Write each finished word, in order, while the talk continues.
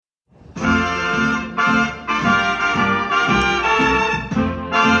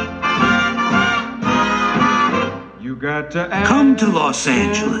Come to Los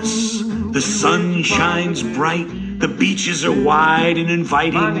Angeles. The sun shines bright, the beaches are wide and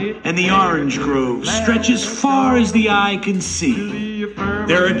inviting, and the orange grove stretches far as the eye can see.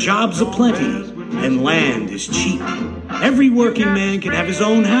 There are jobs aplenty, and land is cheap. Every working man can have his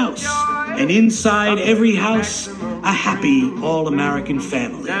own house, and inside every house, a happy all-American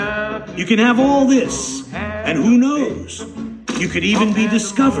family. You can have all this, and who knows, you could even be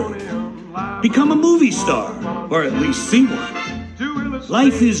discovered. Become a movie star, or at least see one.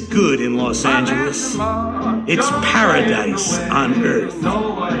 Life is good in Los Angeles. It's paradise on earth.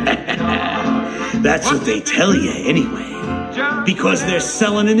 That's what they tell you anyway. Because they're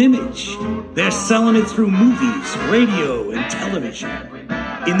selling an image. They're selling it through movies, radio, and television.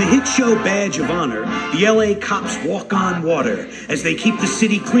 In the hit show Badge of Honor, the LA cops walk on water as they keep the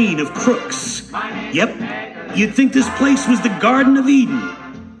city clean of crooks. Yep, you'd think this place was the Garden of Eden.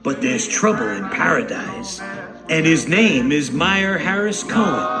 But there's trouble in paradise. And his name is Meyer Harris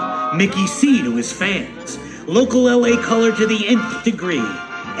Cohen, Mickey C to his fans, local LA color to the nth degree,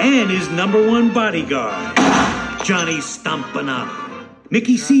 and his #1 bodyguard, Johnny Stompanato.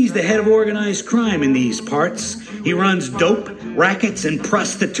 Mickey C's the head of organized crime in these parts. He runs dope, rackets, and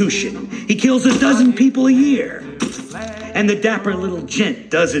prostitution. He kills 12 people a year. And the dapper little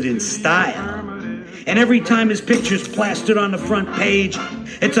gent does it in style. And every time his picture's plastered on the front page,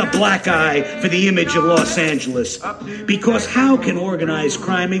 it's a black eye for the image of Los Angeles. Because how can organized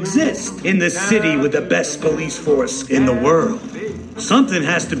crime exist in the city with the best police force in the world? Something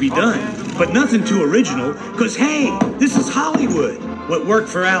has to be done, but nothing too original, because hey, this is Hollywood. What worked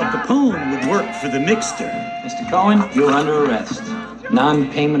for Al Capone would work for the Mixter. Mr. Cohen, you're under arrest.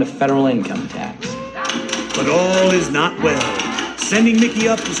 Non-payment of federal income tax. But all is not well. Sending Mickey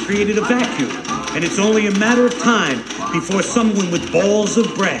up has created a vacuum. And it's only a matter of time before someone with balls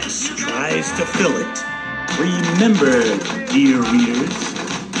of brass tries to fill it. Remember, dear readers,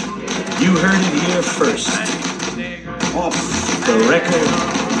 you heard it here first. Off the record,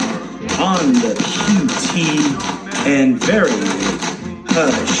 on the QT, and very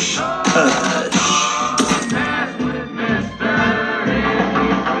hush, hush.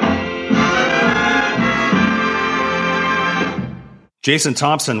 Jason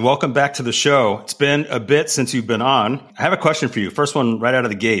Thompson, welcome back to the show. It's been a bit since you've been on. I have a question for you. First one right out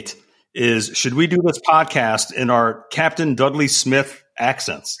of the gate is, should we do this podcast in our Captain Dudley Smith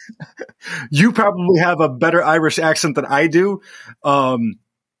accents? You probably have a better Irish accent than I do. Our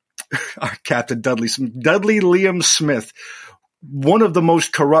Captain Dudley Liam Smith, one of the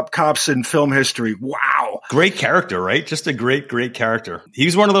most corrupt cops in film history. Wow. Great character, right? Just a great, great character.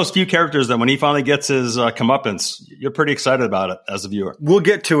 He's one of those few characters that when he finally gets his comeuppance, you're pretty excited about it as a viewer. We'll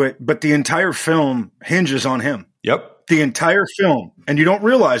get to it, but the entire film hinges on him. Yep. The entire film. And you don't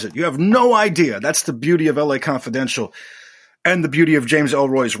realize it. You have no idea. That's the beauty of LA Confidential and the beauty of James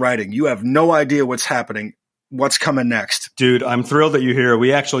Ellroy's writing. You have no idea what's happening. What's coming next? Dude, I'm thrilled that you're here.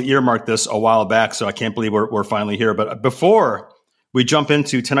 We actually earmarked this a while back, so I can't believe we're finally here. But before we jump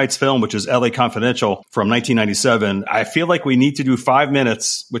into tonight's film, which is LA Confidential from 1997, I feel like we need to do 5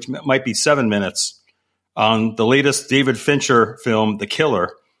 minutes, which might be 7 minutes, on the latest David Fincher film, The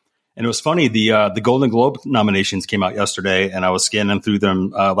Killer. And it was funny, the Golden Globe nominations came out yesterday, and I was scanning through them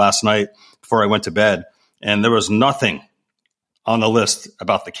last night before I went to bed, and there was nothing on the list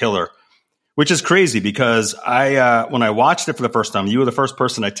about The Killer, which is crazy because when I watched it for the first time, you were the first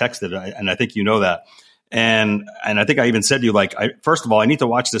person I texted, and I think you know that. And I think I even said to you, like, first of all, I need to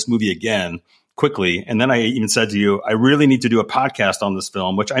watch this movie again quickly. And then I even said to you, I really need to do a podcast on this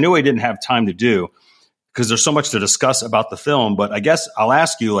film, which I knew I didn't have time to do because there's so much to discuss about the film. But I guess I'll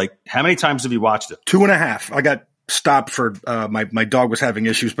ask you, like, how many times have you watched it? 2.5. I got stopped for my dog was having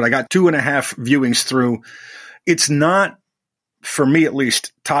issues, but I got 2.5 viewings through. It's not, for me at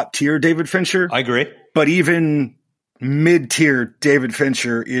least, top tier David Fincher. I agree. But even mid-tier David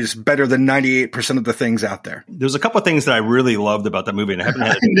Fincher is better than 98% of the things out there. There's a couple of things that I really loved about that movie, and I haven't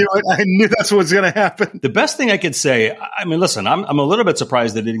had. I knew that's what's going to happen. The best thing I could say, I mean, listen, I'm a little bit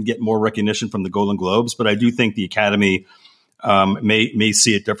surprised that it didn't get more recognition from the Golden Globes, but I do think the Academy may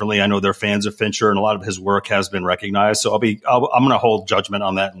see it differently. I know they're fans of Fincher, and a lot of his work has been recognized. So I'm going to hold judgment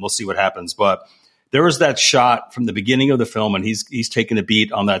on that, and we'll see what happens. But there was that shot from the beginning of the film, and he's taking a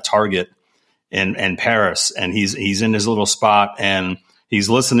beat on that target in Paris, and he's in his little spot, and he's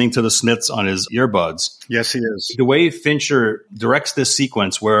listening to the Smiths on his earbuds. Yes, he is. The way Fincher directs this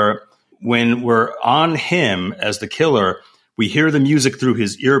sequence, where when we're on him as the killer, we hear the music through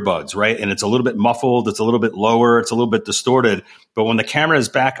his earbuds, right? And it's a little bit muffled. It's a little bit lower. It's a little bit distorted. But when the camera is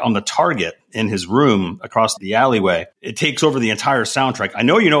back on the target in his room across the alleyway, it takes over the entire soundtrack. I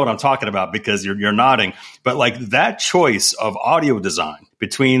know you know what I'm talking about because you're nodding, but like that choice of audio design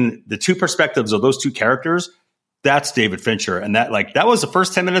between the two perspectives of those two characters, that's David Fincher. And that was the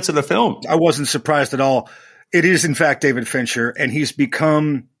first 10 minutes of the film. I wasn't surprised at all. It is, in fact, David Fincher, and he's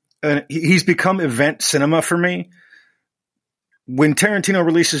become event cinema for me. When Tarantino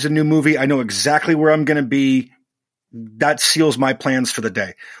releases a new movie, I know exactly where I'm going to be. That seals my plans for the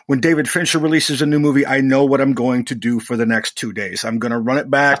day. When David Fincher releases a new movie, I know what I'm going to do for the next 2 days. I'm going to run it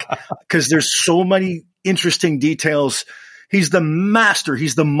back because there's so many interesting details. He's the master.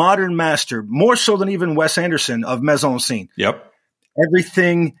 He's the modern master, more so than even Wes Anderson of mise en scène. Yep.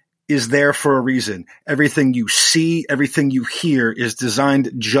 Everything is there for a reason. Everything you see, everything you hear is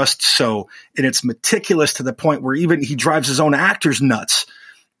designed just so. And it's meticulous to the point where even he drives his own actors nuts.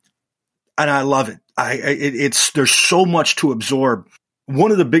 And I love it. There's so much to absorb.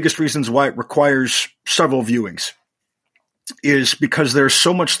 One of the biggest reasons why it requires several viewings is because there's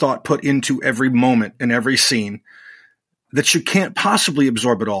so much thought put into every moment and every scene that you can't possibly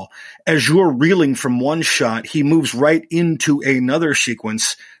absorb it all. As you're reeling from one shot, he moves right into another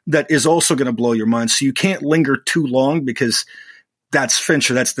sequence that is also going to blow your mind. So you can't linger too long because that's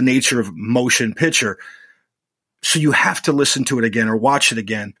Fincher. That's the nature of motion picture. So you have to listen to it again or watch it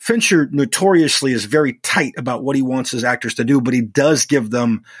again. Fincher notoriously is very tight about what he wants his actors to do, but he does give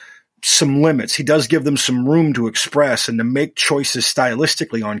them some limits. He does give them some room to express and to make choices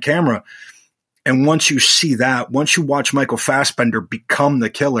stylistically on camera. And once you see that, once you watch Michael Fassbender become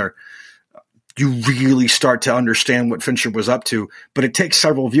the killer, you really start to understand what Fincher was up to. But it takes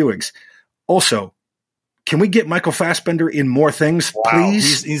several viewings. Also, can we get Michael Fassbender in more things,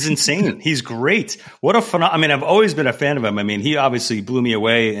 please? He's insane. He's great. What a phenomenal! I mean, I've always been a fan of him. I mean, he obviously blew me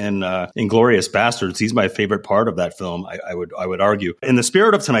away in Inglourious Bastards. He's my favorite part of that film. I would argue. In the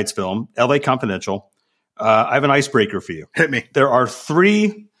spirit of tonight's film, L.A. Confidential, I have an icebreaker for you. Hit me. There are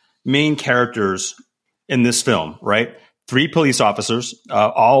 3 main characters in this film, right? 3 police officers,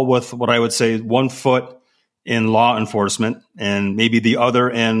 all with what I would say 1 foot in law enforcement and maybe the other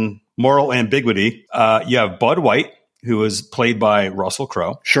in moral ambiguity. You have Bud White, who is played by Russell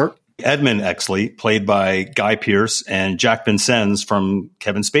Crowe. Sure. Edmund Exley, played by Guy Pearce, and Jack Vincennes from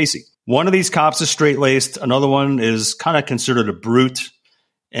Kevin Spacey. One of these cops is straight-laced. Another one is kind of considered a brute.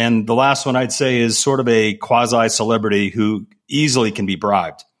 And the last one I'd say is sort of a quasi-celebrity who easily can be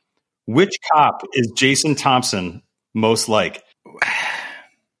bribed. Which cop is Jason Thompson most like?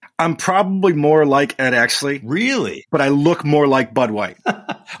 I'm probably more like Ed Exley. Really? But I look more like Bud White.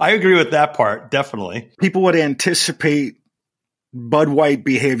 I agree with that part, definitely. People would anticipate Bud White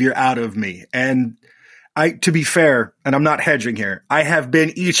behavior out of me. And to be fair, and I'm not hedging here, I have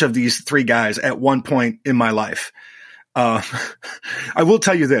been each of these 3 guys at one point in my life. I will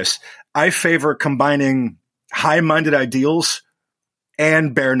tell you this. I favor combining high-minded ideals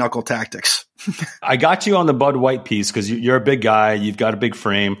and bare-knuckle tactics. I got you on the Bud White piece because you're a big guy. You've got a big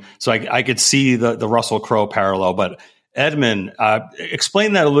frame. So I could see the Russell Crowe parallel. But Edmund,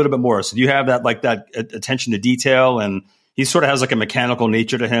 explain that a little bit more. So do you have that attention to detail? And he sort of has like a mechanical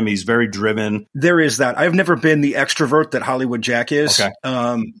nature to him. He's very driven. There is that. I've never been the extrovert that Hollywood Jack is. Okay.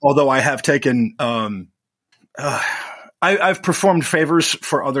 Although I have taken I've performed favors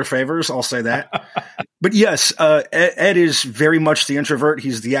for other favors. I'll say that. But yes, Ed is very much the introvert.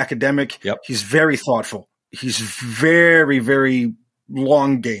 He's the academic. Yep. He's very thoughtful. He's very, very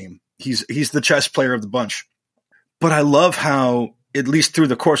long game. He's the chess player of the bunch. But I love how, at least through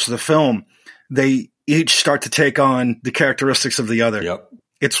the course of the film, they each start to take on the characteristics of the other. Yep.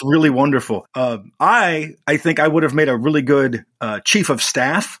 It's really wonderful. I think I would have made a really good chief of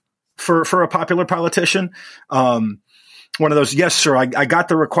staff for a popular politician. One of those, yes, sir, I got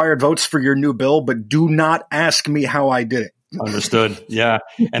the required votes for your new bill, but do not ask me how I did it. Understood. Yeah.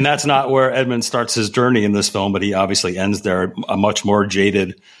 And that's not where Edmund starts his journey in this film, but he obviously ends there, a much more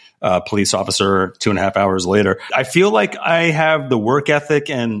jaded police officer 2.5 hours later. I feel like I have the work ethic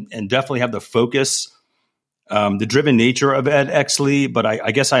and definitely have the focus, the driven nature of Ed Exley, but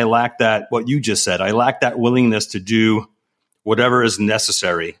I guess I lack that, what you just said. I lack that willingness to do whatever is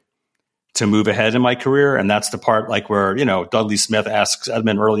necessary to move ahead in my career. And that's the part where, Dudley Smith asks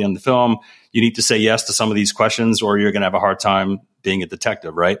Edmund early in the film, you need to say yes to some of these questions or you're going to have a hard time being a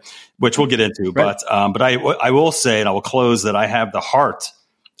detective, right? Which we'll get into. Right. But I will say, and I will close, that I have the heart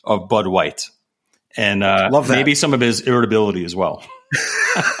of Bud White and maybe some of his irritability as well.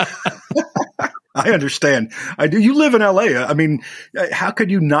 I understand. I do. You live in LA. I mean, how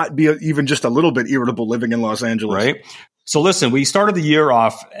could you not be even just a little bit irritable living in Los Angeles? Right. So listen, we started the year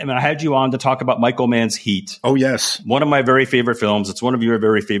off, and I had you on to talk about Michael Mann's Heat. Oh, yes. One of my very favorite films. It's one of your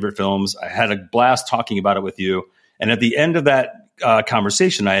very favorite films. I had a blast talking about it with you. And at the end of that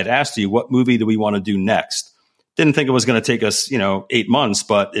conversation, I had asked you, what movie do we want to do next? Didn't think it was going to take us, 8 months,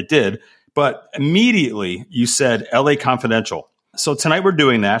 but it did. But immediately you said LA Confidential. So tonight we're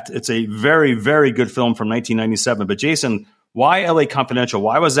doing that. It's a very, very good film from 1997. But Jason, why LA Confidential?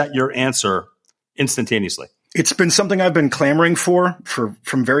 Why was that your answer instantaneously? It's been something I've been clamoring for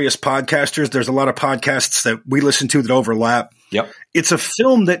from various podcasters. There's a lot of podcasts that we listen to that overlap. Yep. It's a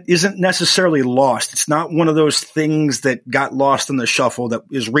film that isn't necessarily lost. It's not one of those things that got lost in the shuffle that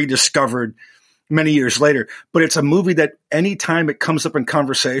is rediscovered many years later. But it's a movie that anytime it comes up in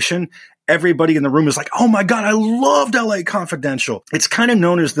conversation, everybody in the room is like, oh my God, I loved LA Confidential. It's kind of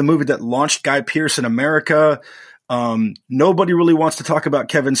known as the movie that launched Guy Pearce in America. Nobody really wants to talk about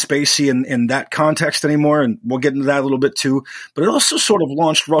Kevin Spacey in that context anymore, and we'll get into that a little bit too. But it also sort of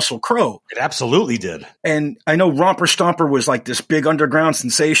launched Russell Crowe. It absolutely did. And I know Romper Stomper was like this big underground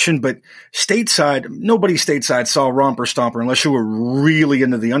sensation, but nobody stateside saw Romper Stomper unless you were really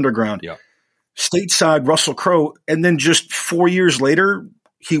into the underground. Yeah. Stateside, Russell Crowe, and then just 4 years later,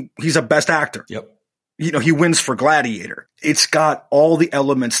 he's a Best Actor. Yep. He wins for Gladiator. It's got all the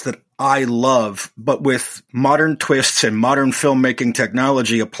elements that I love, but with modern twists and modern filmmaking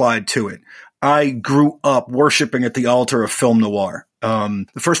technology applied to it. I grew up worshiping at the altar of film noir. The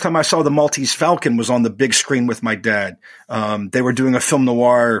first time I saw The Maltese Falcon was on the big screen with my dad. They were doing a film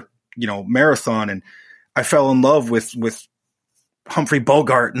noir, marathon, and I fell in love with Humphrey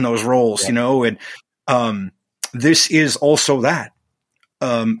Bogart in those roles, and this is also that.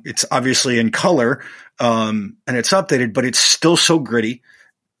 It's obviously in color, and it's updated, but it's still so gritty.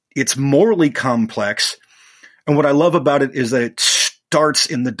 It's morally complex. And what I love about it is that it starts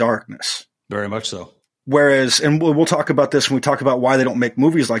in the darkness. Very much so. Whereas, and we'll talk about this when we talk about why they don't make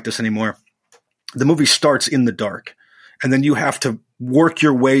movies like this anymore. The movie starts in the dark, and then you have to work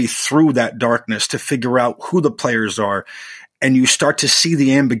your way through that darkness to figure out who the players are. And you start to see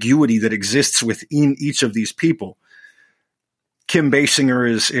the ambiguity that exists within each of these people. Kim Basinger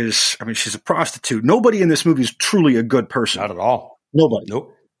is she's a prostitute. Nobody in this movie is truly a good person. Not at all. Nobody.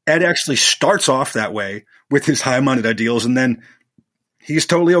 Nope. Ed actually starts off that way with his high-minded ideals, and then he's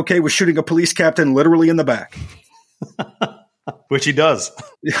totally okay with shooting a police captain literally in the back. Which he does.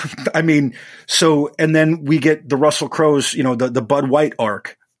 And then we get the Russell Crowe's, the Bud White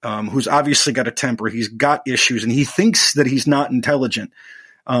arc, who's obviously got a temper. He's got issues, and he thinks that he's not intelligent.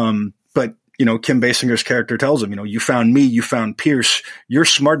 But Kim Basinger's character tells him, you found me, you found Pierce, you're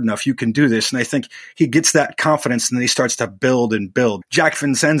smart enough, you can do this. And I think he gets that confidence, and then he starts to build and build. Jack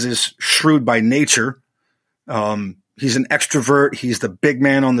Vincennes is shrewd by nature. He's an extrovert. He's the big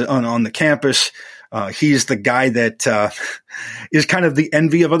man on the campus. He's the guy that is kind of the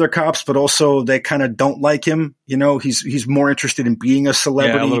envy of other cops, but also they kind of don't like him. He's more interested in being a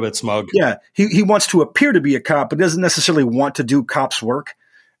celebrity. Yeah, a little bit smug. Yeah, he wants to appear to be a cop, but doesn't necessarily want to do cops' work.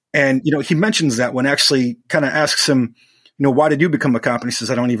 And, he mentions that when actually kind of asks him, why did you become a cop? And he says,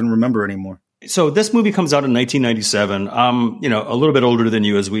 I don't even remember anymore. So this movie comes out in 1997. I'm, a little bit older than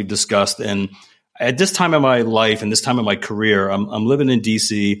you, as we've discussed. And at this time of my life and this time of my career, I'm living in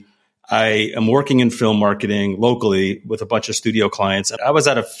DC. I am working in film marketing locally with a bunch of studio clients. And I was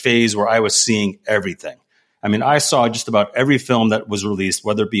at a phase where I was seeing everything. I saw just about every film that was released,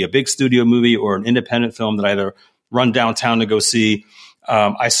 whether it be a big studio movie or an independent film that I had to run downtown to go see.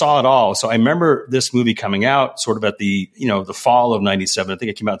 I saw it all. So I remember this movie coming out sort of at the fall of 97. I think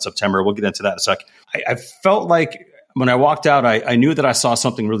it came out in September. We'll get into that in a sec. I felt like when I walked out, I knew that I saw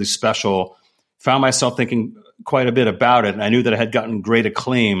something really special, found myself thinking quite a bit about it. And I knew that it had gotten great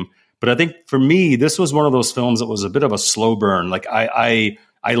acclaim. But I think for me, this was one of those films that was a bit of a slow burn. Like I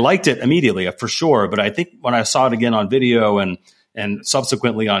liked it immediately for sure. But I think when I saw it again on video and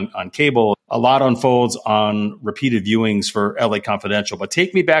subsequently on cable, a lot unfolds on repeated viewings for LA Confidential. But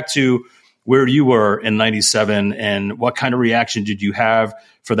take me back to where you were in 97 and what kind of reaction did you have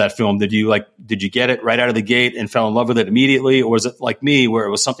for that film? Did you get it right out of the gate and fell in love with it immediately? Or was it like me where it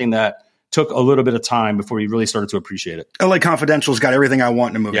was something that took a little bit of time before you really started to appreciate it? LA Confidential's got everything I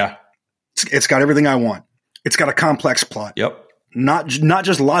want in a movie. Yeah. It's got everything I want. It's got a complex plot. Yep. Not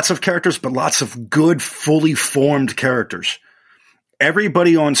just lots of characters, but lots of good, fully formed characters.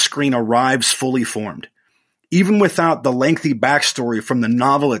 Everybody on screen arrives fully formed, even without the lengthy backstory from the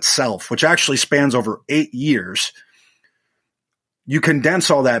novel itself, which actually spans over 8 years. You condense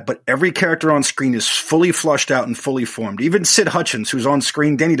all that, but every character on screen is fully flushed out and fully formed. Even Sid Hutchins, who's on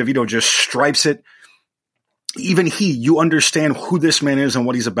screen, Danny DeVito just stripes it. Even you understand who this man is and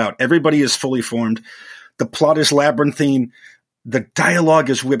what he's about. Everybody is fully formed. The plot is labyrinthine. The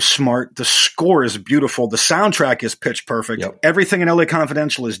dialogue is whip smart. The score is beautiful. The soundtrack is pitch perfect. Yep. Everything in LA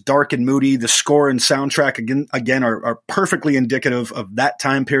Confidential is dark and moody. The score and soundtrack again are perfectly indicative of that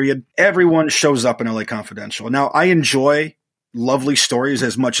time period. Everyone shows up in LA Confidential. Now, I enjoy lovely stories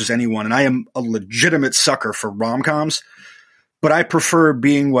as much as anyone, and I am a legitimate sucker for rom-coms, but I prefer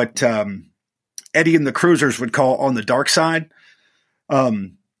being what Eddie and the Cruisers would call on the dark side.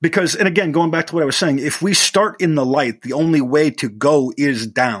 Because, and again, going back to what I was saying, if we start in the light, the only way to go is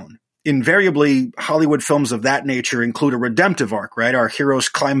down. Invariably, Hollywood films of that nature include a redemptive arc, right? Our heroes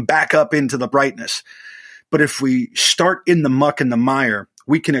climb back up into the brightness. But if we start in the muck and the mire,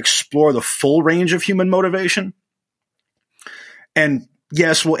 we can explore the full range of human motivation. And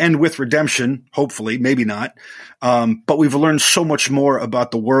yes, we'll end with redemption, hopefully, maybe not. But we've learned so much more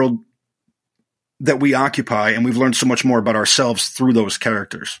about the world that we occupy, and we've learned so much more about ourselves through those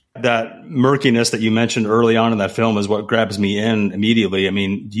characters. That murkiness that you mentioned early on in that film is what grabs me in immediately. I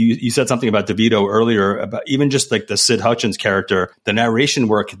mean, you said something about DeVito earlier, about even just like the Sid Hutchins character, the narration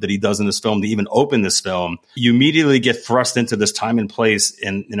work that he does in this film to even open this film. You immediately get thrust into this time and place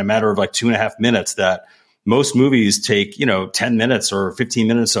in a matter of like 2.5 minutes that most movies take, 10 minutes or 15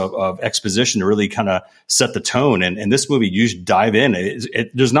 minutes of exposition to really kind of set the tone. And this movie, you just dive in.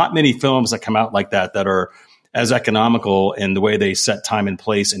 There's not many films that come out like that are as economical in the way they set time and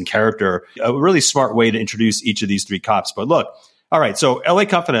place and character. A really smart way to introduce each of these three cops. But look, all right. So LA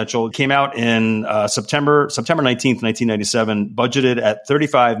Confidential came out in September 19th, 1997, budgeted at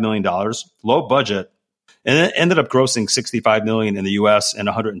 $35 million, low budget. And it ended up grossing $65 million in the U.S. and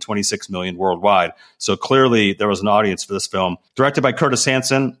 $126 million worldwide. So clearly there was an audience for this film. Directed by Curtis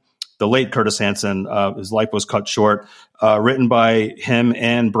Hanson, the late Curtis Hanson. His life was cut short. Written by him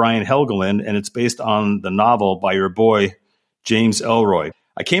and Brian Helgeland, and it's based on the novel by your boy, James Ellroy.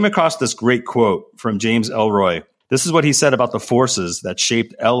 I came across this great quote from James Ellroy. This is what he said about the forces that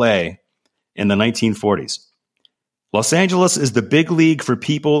shaped L.A. in the 1940s. Los Angeles is the big league for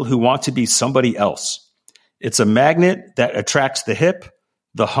people who want to be somebody else. It's a magnet that attracts the hip,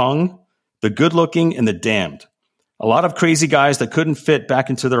 the hung, the good-looking, and the damned. A lot of crazy guys that couldn't fit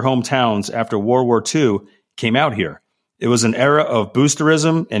back into their hometowns after World War II came out here. It was an era of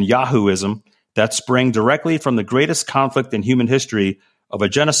boosterism and Yahooism that sprang directly from the greatest conflict in human history of a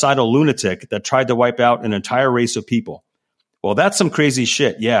genocidal lunatic that tried to wipe out an entire race of people. Well, that's some crazy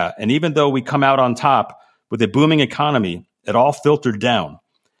shit, yeah. And even though we come out on top with a booming economy, it all filtered down.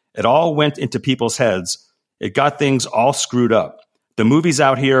 It all went into people's heads. It got things all screwed up. The movie's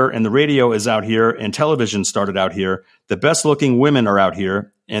out here, and the radio is out here, and television started out here. The best-looking women are out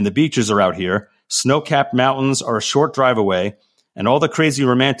here, and the beaches are out here. Snow-capped mountains are a short drive away, and all the crazy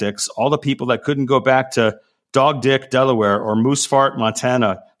romantics, all the people that couldn't go back to Dog Dick, Delaware, or Moose Fart,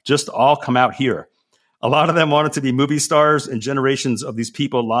 Montana, just all come out here. A lot of them wanted to be movie stars, and generations of these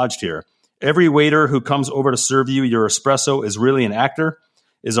people lodged here. Every waiter who comes over to serve you your espresso is really an actor,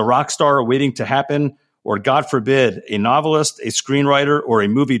 is a rock star waiting to happen, or God forbid, a novelist, a screenwriter, or a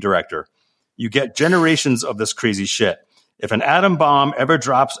movie director. You get generations of this crazy shit. If an atom bomb ever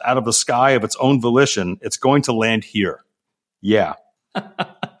drops out of the sky of its own volition, it's going to land here. Yeah.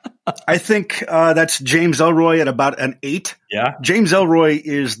 I think that's James Ellroy at about an 8. Yeah. James Ellroy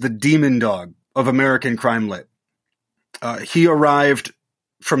is the demon dog of American crime lit. He arrived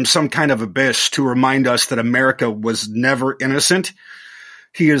from some kind of abyss to remind us that America was never innocent.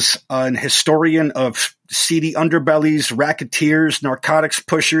 He is an historian of seedy underbellies, racketeers, narcotics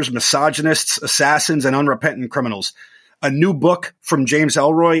pushers, misogynists, assassins, and unrepentant criminals. A new book from James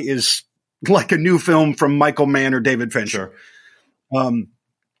Ellroy is like a new film from Michael Mann or David Fincher. Sure.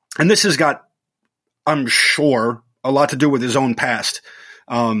 And this has got, I'm sure, a lot to do with his own past.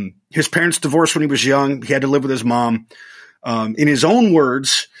 His parents divorced when he was young. He had to live with his mom. In his own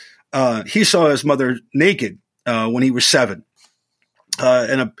words, he saw his mother naked when he was 7.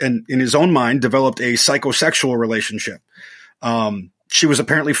 And in his own mind developed a psychosexual relationship. She was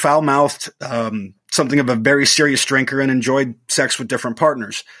apparently foul-mouthed, something of a very serious drinker, and enjoyed sex with different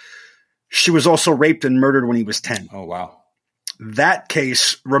partners. She was also raped and murdered when he was 10. Oh, wow. That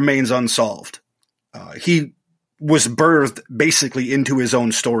case remains unsolved. He was birthed basically into his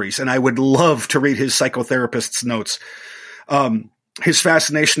own stories, and I would love to read his psychotherapist's notes. His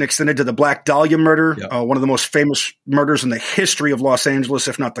fascination extended to the Black Dahlia murder, one of the most famous murders in the history of Los Angeles,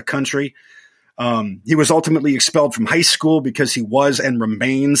 if not the country. He was ultimately expelled from high school because he was and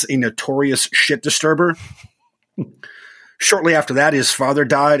remains a notorious shit disturber. Shortly after that, his father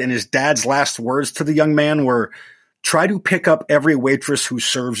died, and his dad's last words to the young man were, "Try to pick up every waitress who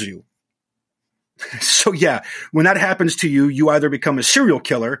serves you." So yeah, when that happens to you, you either become a serial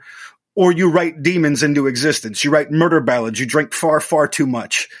killer or you write demons into existence. You write murder ballads. You drink far, far too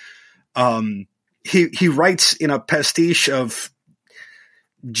much. He writes in a pastiche of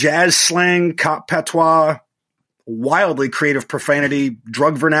jazz slang, cop patois, wildly creative profanity,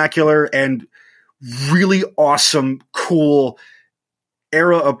 drug vernacular, and really awesome, cool,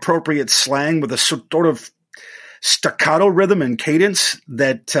 era-appropriate slang with a sort of staccato rhythm and cadence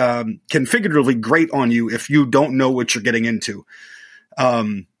that can figuratively grate on you if you don't know what you're getting into.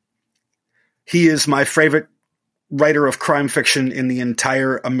 He is my favorite writer of crime fiction in the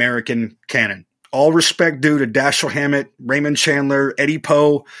entire American canon. All respect due to Dashiell Hammett, Raymond Chandler, Eddie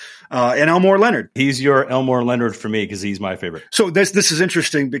Poe, and Elmore Leonard. He's your Elmore Leonard for me because he's my favorite. So this is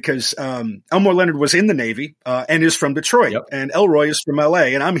interesting because Elmore Leonard was in the Navy and is from Detroit, and Elroy is from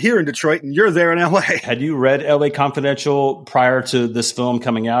L.A., and I'm here in Detroit, and you're there in L.A. Had you read L.A. Confidential prior to this film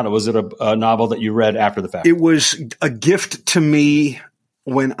coming out, or was it a novel that you read after the fact? It was a gift to me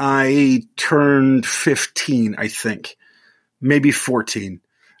when I turned 15, I think, maybe 14.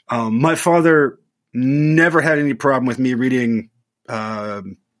 My father never had any problem with me reading,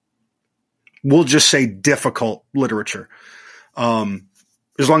 we'll just say difficult literature.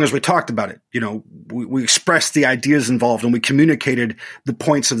 As long as we talked about it, we expressed the ideas involved and we communicated the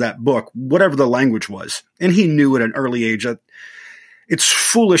points of that book, whatever the language was. And he knew at an early age that it's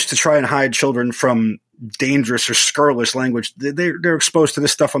foolish to try and hide children from dangerous or scurrilous language. They're exposed to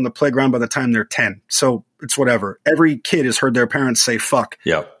this stuff on the playground by the time they're 10. So it's whatever. Every kid has heard their parents say fuck.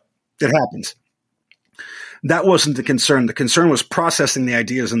 Yeah. It happens. That wasn't the concern. The concern was processing the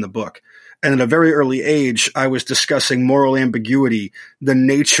ideas in the book. And at a very early age, I was discussing moral ambiguity, the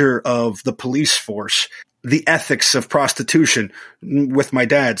nature of the police force, the ethics of prostitution with my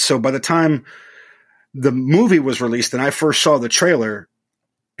dad. So by the time the movie was released and I first saw the trailer,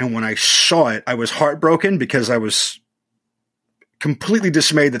 and when I saw it, I was heartbroken because I was completely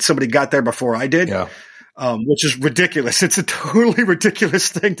dismayed that somebody got there before I did. Yeah. Which is ridiculous. It's a totally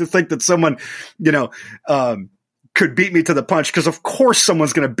ridiculous thing to think that someone, could beat me to the punch, because of course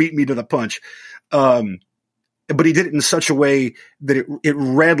someone's going to beat me to the punch. But he did it in such a way that it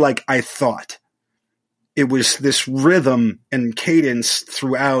read like I thought. It was this rhythm and cadence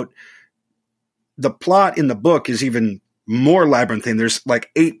throughout. The plot in the book is even more labyrinthine. There's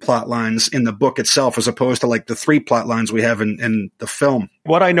like 8 plot lines in the book itself, as opposed to like the 3 plot lines we have in the film.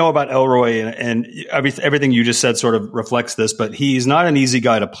 What I know about Elroy and everything you just said sort of reflects this, but he's not an easy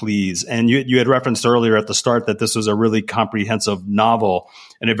guy to please. And you had referenced earlier at the start that this was a really comprehensive novel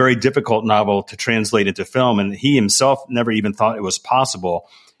and a very difficult novel to translate into film. And he himself never even thought it was possible.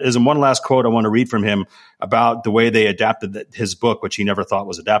 There's one last quote I want to read from him about the way they adapted his book, which he never thought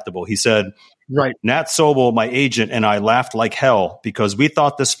was adaptable. He said, right, Nat Sobel, my agent, and I laughed like hell because we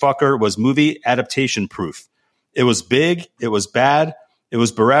thought this fucker was movie adaptation proof. It was big. It was bad. It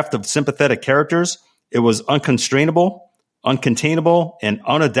was bereft of sympathetic characters. It was unconstrainable, uncontainable, and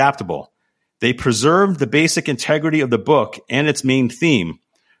unadaptable. They preserved the basic integrity of the book and its main theme.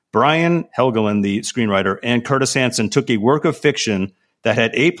 Brian Helgeland, the screenwriter, and Curtis Hanson took a work of fiction that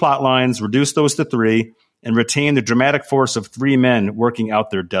had 8 plot lines, reduced those to 3, and retained the dramatic force of 3 men working out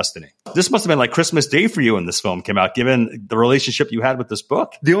their destiny. This must have been like Christmas Day for you when this film came out, given the relationship you had with this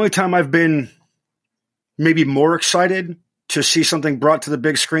book. The only time I've been maybe more excited to see something brought to the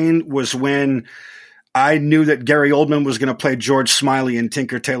big screen was when I knew that Gary Oldman was going to play George Smiley in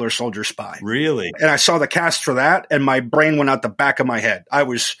Tinker Tailor Soldier Spy. Really? And I saw the cast for that, and my brain went out the back of my head. I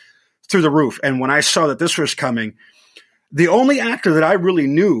was through the roof. And when I saw that this was coming, the only actor that I really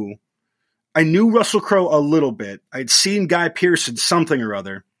knew, I knew Russell Crowe a little bit. I'd seen Guy Pearce in something or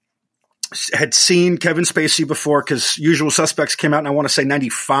other. Had seen Kevin Spacey before because Usual Suspects came out in, I want to say,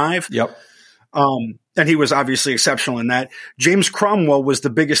 95. Yep. And he was obviously exceptional in that. James Cromwell was the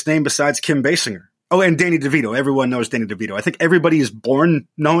biggest name besides Kim Basinger. Oh, and Danny DeVito. Everyone knows Danny DeVito. I think everybody is born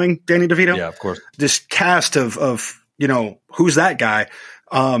knowing Danny DeVito. Yeah, of course. This cast of who's that guy?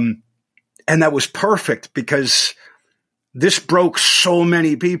 And that was perfect because this broke so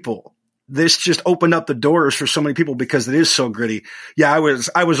many people. This just opened up the doors for so many people because it is so gritty. Yeah, I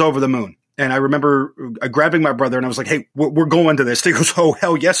was over the moon. And I remember grabbing my brother and I was like, hey, we're going to this. He goes, oh,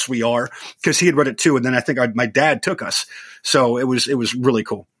 hell yes, we are. Because he had read it too. And then I think my dad took us. So it was really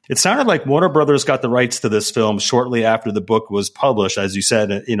cool. It sounded like Warner Brothers got the rights to this film shortly after the book was published, as you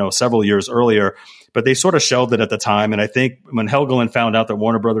said, several years earlier. But they sort of shelved it at the time. And I think when Helgeland found out that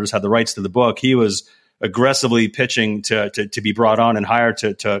Warner Brothers had the rights to the book, he was aggressively pitching to be brought on and hired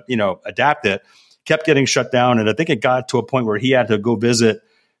to adapt it. Kept getting shut down. And I think it got to a point where he had to go visit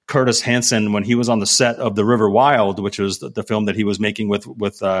Curtis Hanson when he was on the set of The River Wild, which was the film that he was making with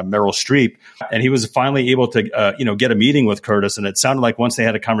Meryl Streep. And he was finally able to, get a meeting with Curtis. And it sounded like once they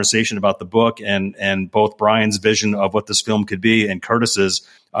had a conversation about the book and both Brian's vision of what this film could be and Curtis's,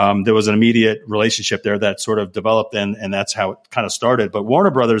 there was an immediate relationship there that sort of developed, and that's how it kind of started. But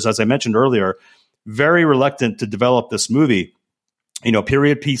Warner Brothers, as I mentioned earlier, very reluctant to develop this movie.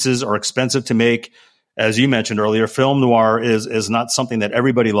 Period pieces are expensive to make. As you mentioned earlier, film noir is not something that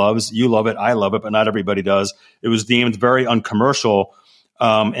everybody loves. You love it, I love it, but not everybody does. It was deemed very uncommercial,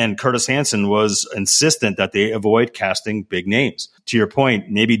 and Curtis Hanson was insistent that they avoid casting big names. To your point,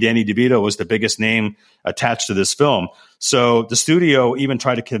 maybe Danny DeVito was the biggest name attached to this film. So the studio even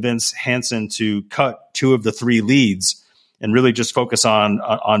tried to convince Hanson to cut 2 of the 3 leads and really just focus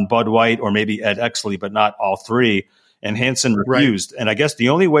on Bud White or maybe Ed Exley, but not all 3. And Hanson refused. Right. And I guess the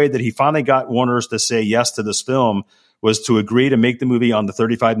only way that he finally got Warner's to say yes to this film was to agree to make the movie on the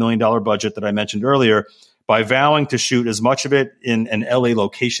 $35 million budget that I mentioned earlier by vowing to shoot as much of it in LA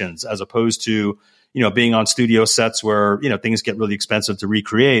locations as opposed to, being on studio sets where, things get really expensive to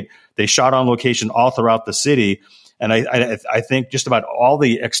recreate. They shot on location all throughout the city. And I think just about all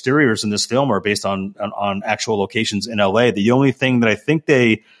the exteriors in this film are based on actual locations in LA. The only thing that I think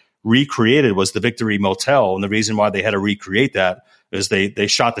they recreated was the Victory Motel, and the reason why they had to recreate that is they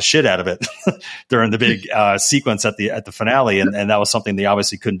shot the shit out of it during the big sequence at the finale, and that was something they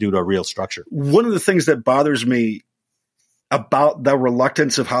obviously couldn't do to a real structure. One of the things that bothers me about the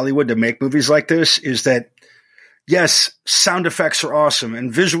reluctance of Hollywood to make movies like this is that, yes, sound effects are awesome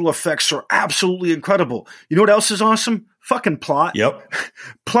and visual effects are absolutely incredible. You know what else is awesome? Fucking plot. Yep.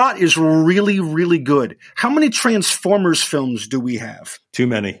 Plot is really, really good. How many Transformers films do we have? Too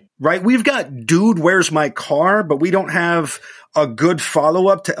many. Right? We've got Dude, Where's My Car? But we don't have a good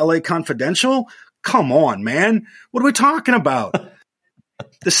follow-up to LA Confidential? Come on, man. What are we talking about?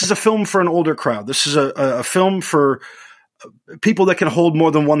 This is a film for an older crowd. This is a film for people that can hold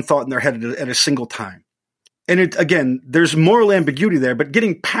more than one thought in their head at a single time. And again, there's moral ambiguity there, but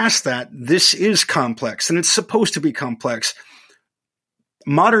getting past that, this is complex, and it's supposed to be complex.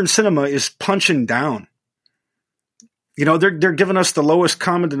 Modern cinema is punching down. They're giving us the lowest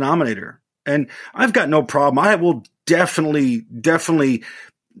common denominator, and I've got no problem. I will definitely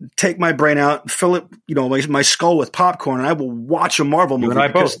take my brain out, fill it, my skull with popcorn, and I will watch a Marvel movie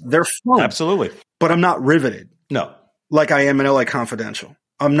because they're fun. Absolutely. But I'm not riveted. No. Like I am in LA Confidential.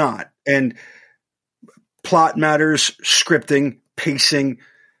 I'm not. And plot matters, scripting, pacing,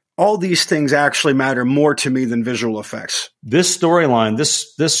 all these things actually matter more to me than visual effects. This storyline,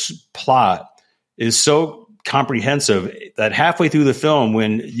 this plot is so comprehensive that halfway through the film,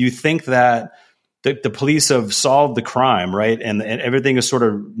 when you think that the police have solved the crime, right, and everything is sort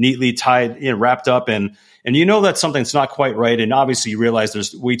of neatly tied, wrapped up, and that something's not quite right, and obviously you realize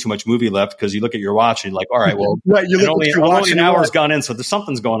there's way too much movie left because you look at your watch and you're like, all right, well, right, only an hour's gone in, so there's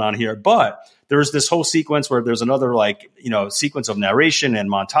something's going on here, but there's this whole sequence where there's another sequence of narration and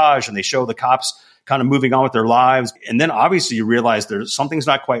montage, and they show the cops kind of moving on with their lives. And then obviously you realize there's something's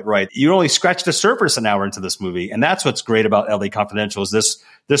not quite right. You only scratched the surface an hour into this movie. And that's what's great about LA Confidential is this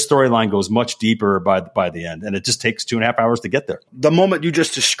storyline goes much deeper by the end. And it just takes 2.5 hours to get there. The moment you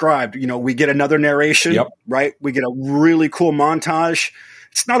just described, we get another narration, yep. Right? We get a really cool montage.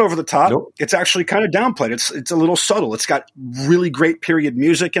 It's not over the top. Nope. It's actually kind of downplayed. It's a little subtle. It's got really great period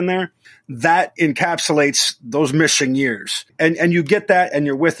music in there that encapsulates those missing years. And you get that and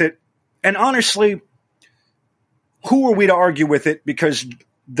you're with it. And honestly, who are we to argue with it? Because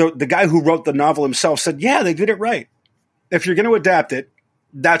the guy who wrote the novel himself said, yeah, they did it right. If you're going to adapt it,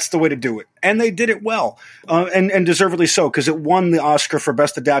 that's the way to do it. And they did it well, and deservedly so, because it won the Oscar for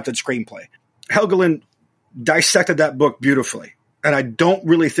Best Adapted Screenplay. Helgeland dissected that book beautifully, and I don't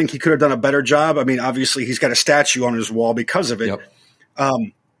really think he could have done a better job. I mean, obviously, he's got a statue on his wall because of it. Yep.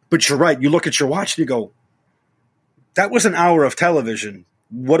 But you're right. You look at your watch and you go, that was an hour of television.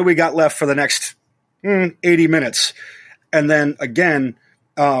 What do we got left for the next 80 minutes? And then again,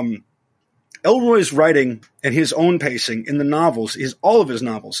 Ellroy's writing and his own pacing in the novels is all of his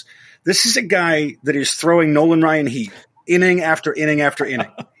novels. This is a guy that is throwing Nolan Ryan heat inning after inning after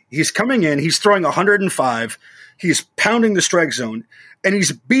inning. He's coming in, he's throwing 105, he's pounding the strike zone, and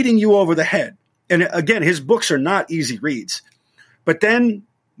he's beating you over the head. And again, his books are not easy reads. But then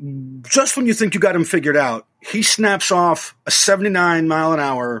just when you think you got him figured out, he snaps off a 79 mile an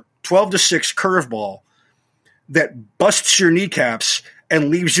hour, 12-6 curveball that busts your kneecaps and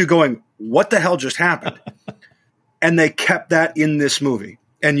leaves you going, what the hell just happened? And they kept that in this movie.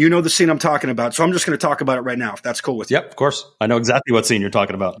 And you know the scene I'm talking about, so I'm just going to talk about it right now, if that's cool with you. Yep, of course. I know exactly what scene you're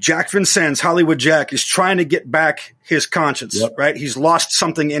talking about. Jack Vincennes, Hollywood Jack, is trying to get back his conscience, right? He's lost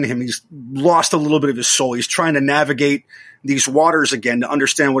something in him. He's lost a little bit of his soul. He's trying to navigate these waters again to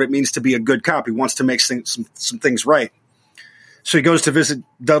understand what it means to be a good cop. He wants to make some things right. So he goes to visit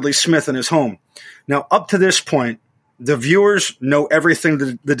Dudley Smith in his home. Now, up to this point, the viewers know everything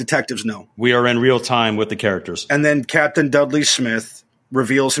that the detectives know. We are in real time with the characters. And then Captain Dudley Smith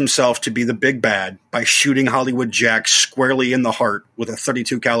reveals himself to be the big bad by shooting Hollywood Jack squarely in the heart with a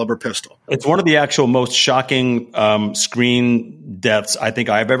 .32 caliber pistol. It's one of the actual most shocking screen deaths I think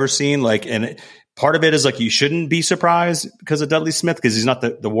I've ever seen. Part of it is you shouldn't be surprised because of Dudley Smith because he's not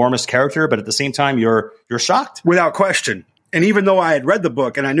the warmest character, but at the same time you're shocked without question. And even though I had read the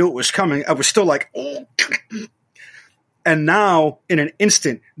book and I knew it was coming, I was still like, oh. And now in an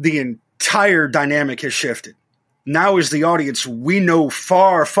instant, the entire dynamic has shifted. Now, as the audience, we know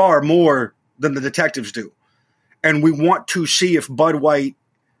far, far more than the detectives do. And we want to see if Bud White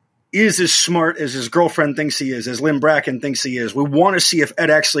is as smart as his girlfriend thinks he is, as Lynn Bracken thinks he is. We want to see if Ed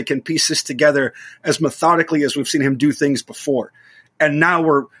Exley can piece this together as methodically as we've seen him do things before. And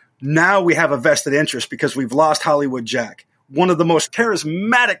now we have a vested interest because we've lost Hollywood Jack, one of the most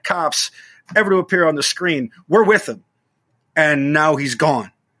charismatic cops ever to appear on the screen. We're with him. And now he's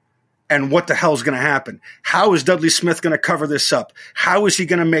gone. And what the hell's going to happen? How is Dudley Smith going to cover this up? How is he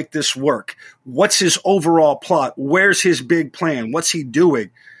going to make this work? What's his overall plot? Where's his big plan? What's he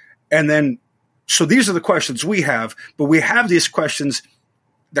doing? And then, so these are the questions we have, but we have these questions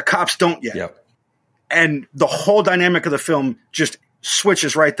the cops don't yet. Yep. And the whole dynamic of the film just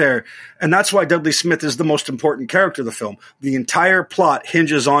switches right there. And that's why Dudley Smith is the most important character of the film. The entire plot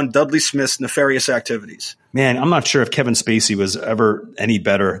hinges on Dudley Smith's nefarious activities. Man, I'm not sure if Kevin Spacey was ever any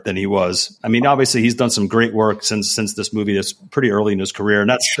better than he was. I mean, obviously he's done some great work since this movie. That's pretty early in his career.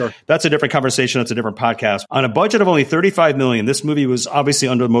 And that's a different conversation. That's a different podcast. On a budget of only $35 million, this movie was obviously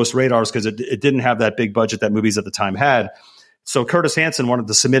under most radars because it didn't have that big budget that movies at the time had. So Curtis Hanson wanted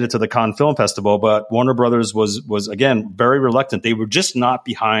to submit it to the Cannes Film Festival, but Warner Brothers was again, very reluctant. They were just not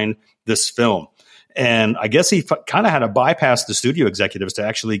behind this film. And I guess he kind of had to bypass the studio executives to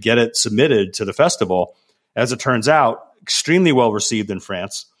actually get it submitted to the festival. As it turns out, extremely well received in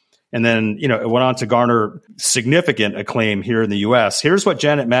France. And then, it went on to garner significant acclaim here in the U.S. Here's what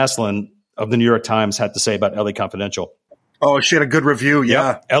Janet Maslin of the New York Times had to say about L.A. Confidential. Oh, she had a good review. Yeah.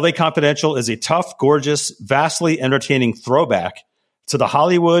 Yep. L.A. Confidential is a tough, gorgeous, vastly entertaining throwback to the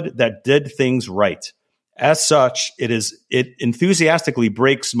Hollywood that did things right. As such, it enthusiastically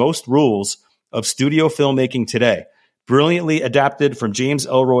breaks most rules of studio filmmaking today. Brilliantly adapted from James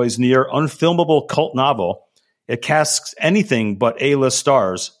Ellroy's near unfilmable cult novel, it casts anything but A-list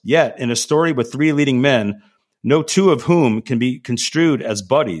stars, yet in a story with three leading men, no two of whom can be construed as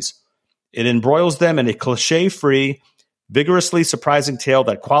buddies. It embroils them in a cliché-free, vigorously surprising tale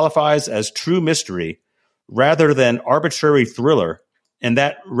that qualifies as true mystery rather than arbitrary thriller, and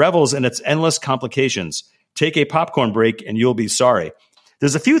that revels in its endless complications. Take a popcorn break and you'll be sorry.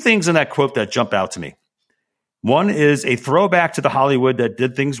 There's a few things in that quote that jump out to me. One is a throwback to the Hollywood that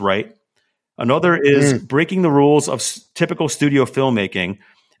did things right. Another is breaking the rules of typical studio filmmaking.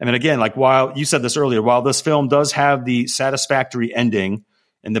 I mean, again, while you said this earlier, while this film does have the satisfactory ending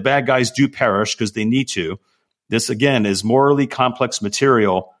and the bad guys do perish because they need to, this, again, is morally complex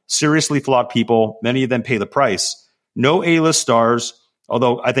material, seriously flawed people. Many of them pay the price. No A-list stars,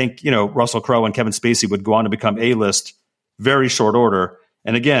 although I think, Russell Crowe and Kevin Spacey would go on to become A-list very short order.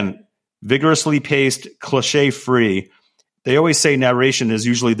 And again, vigorously paced, cliche-free. They always say narration is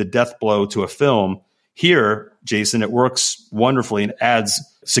usually the death blow to a film. Here, Jason, it works wonderfully and adds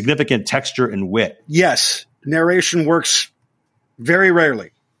significant texture and wit. Yes, narration works very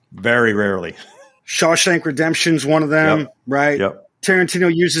rarely. Very rarely. Shawshank Redemption's one of them, right? Yep.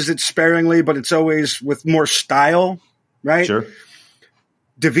 Tarantino uses it sparingly, but it's always with more style, right? Sure.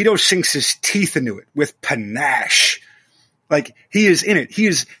 DeVito sinks his teeth into it with panache. He is in it.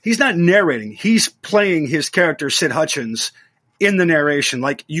 He's not narrating. He's playing his character, Sid Hutchins, in the narration.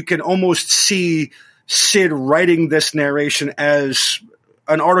 You can almost see Sid writing this narration as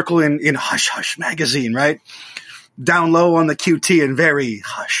an article in Hush Hush magazine, right? Down low on the QT and very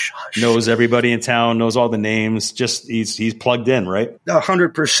hush hush. Knows everybody in town, knows all the names. Just he's plugged in, right?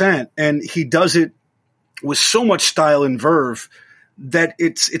 100%. And he does it with so much style and verve that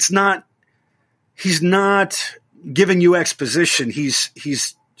he's not giving you exposition.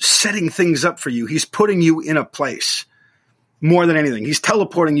 He's setting things up for you. He's putting you in a place more than anything. He's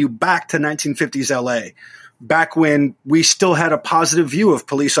teleporting you back to 1950s LA, back when we still had a positive view of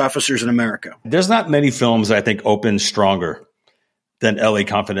police officers in America. There's not many films I think open stronger than LA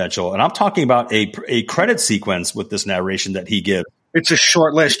Confidential. And I'm talking about a credit sequence with this narration that he gives. It's a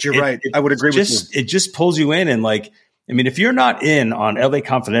short list. You're right. I would agree with you. It just pulls you in. And like, I mean, if you're not in on LA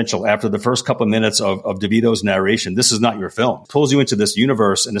Confidential after the first couple of minutes of DeVito's narration, this is not your film. It pulls you into this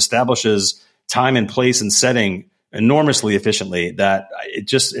universe and establishes time and place and setting enormously efficiently that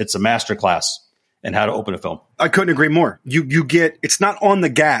it's a masterclass in how to open a film. I couldn't agree more. You get, it's not on the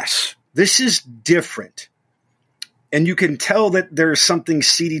gas. This is different. And you can tell that there's something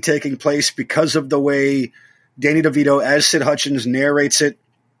seedy taking place because of the way Danny DeVito, as Sid Hutchins, narrates it.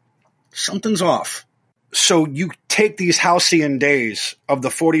 Something's off. So you take these halcyon days of the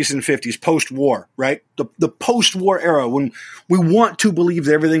 40s and 50s, post-war, right? The post-war era, when we want to believe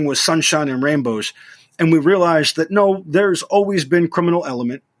that everything was sunshine and rainbows, and we realize that, no, there's always been criminal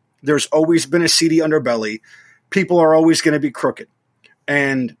element. There's always been a seedy underbelly. People are always going to be crooked.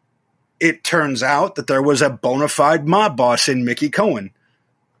 And it turns out that there was a bona fide mob boss in Mickey Cohen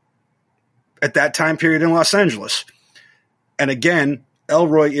at that time period in Los Angeles. And again,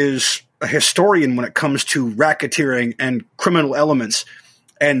 Elroy is a historian when it comes to racketeering and criminal elements.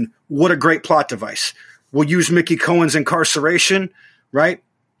 And what a great plot device. We'll use Mickey Cohen's incarceration, right?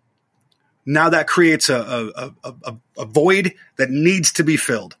 Now that creates a void that needs to be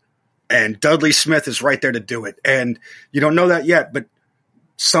filled. And Dudley Smith is right there to do it. And you don't know that yet, but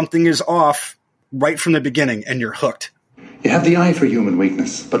something is off right from the beginning, and you're hooked. You have the eye for human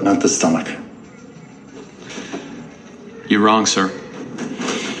weakness, but not the stomach. You're wrong, sir.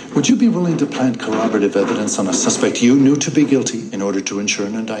 Would you be willing to plant corroborative evidence on a suspect you knew to be guilty in order to ensure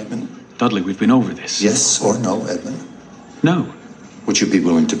an indictment? Dudley, we've been over this. Yes or no, Edmund? No. Would you be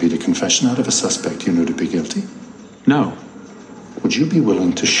willing to beat a confession out of a suspect you knew to be guilty? No. Would you be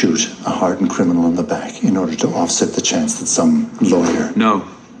willing to shoot a hardened criminal in the back in order to offset the chance that some lawyer... No.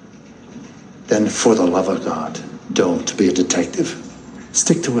 Then, for the love of God, don't be a detective.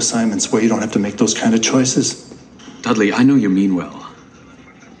 Stick to assignments where you don't have to make those kind of choices. Dudley, I know you mean well,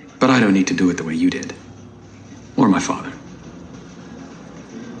 but I don't need to do it the way you did. Or my father.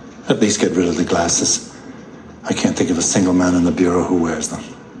 At least get rid of the glasses. I can't think of a single man in the Bureau who wears them.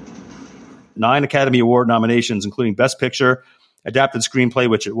 9 Academy Award nominations, including Best Picture, Adapted Screenplay,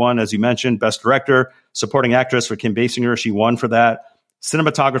 which it won, as you mentioned, Best Director, Supporting Actress for Kim Basinger. She won for that.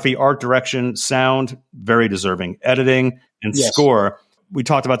 Cinematography, Art Direction, Sound, very deserving. Editing and Score. We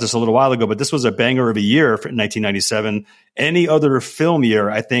talked about this a little while ago, but this was a banger of a year for 1997. Any other film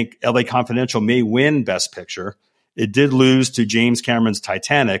year, I think LA Confidential may win Best Picture. It did lose to James Cameron's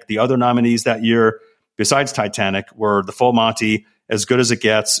Titanic. The other nominees that year, besides Titanic, were The Full Monty, As Good as It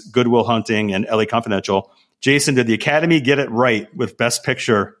Gets, Good Will Hunting, and LA Confidential. Jason, did the Academy get it right with Best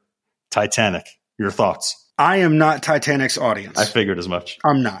Picture, Titanic? Your thoughts? I am not Titanic's audience. I figured as much.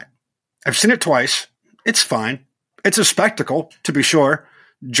 I'm not. I've seen it twice. It's fine. It's a spectacle, to be sure.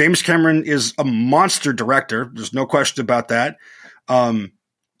 James Cameron is a monster director. There's no question about that.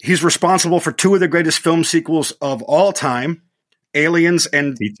 He's responsible for 2 of the greatest film sequels of all time, Aliens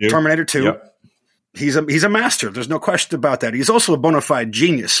and Terminator 2. Yep. He's a master. There's no question about that. He's also a bona fide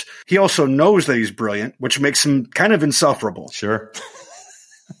genius. He also knows that he's brilliant, which makes him kind of insufferable. Sure.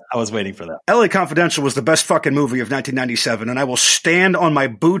 I was waiting for that. LA Confidential was the best fucking movie of 1997, and I will stand on my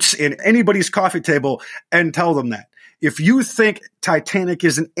boots in anybody's coffee table and tell them that. If you think Titanic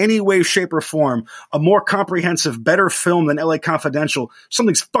is in any way, shape, or form a more comprehensive, better film than LA Confidential,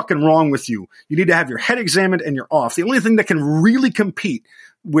 something's fucking wrong with you. You need to have your head examined and you're off. The only thing that can really compete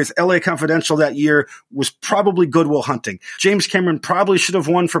with LA Confidential that year was probably Good Will Hunting. James Cameron probably should have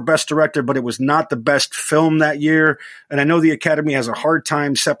won for Best Director, but it was not the best film that year. And I know the Academy has a hard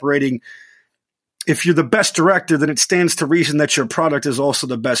time separating. If you're the best director, then it stands to reason that your product is also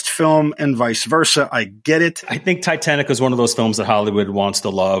the best film and vice versa. I get it. I think Titanic was one of those films that Hollywood wants to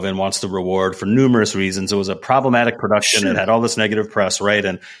love and wants to reward for numerous reasons. It was a problematic production. Sure. It had all this negative press, right?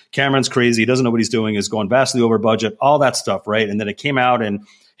 And Cameron's crazy. He doesn't know what he's doing. He's going vastly over budget, all that stuff, right? And then it came out and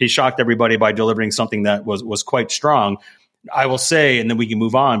he shocked everybody by delivering something that was quite strong. I will say, and then we can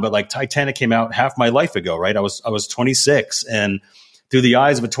move on, but like Titanic came out half my life ago, right? I was 26, and through the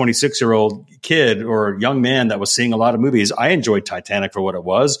eyes of a 26-year-old kid or young man that was seeing a lot of movies, I enjoyed Titanic for what it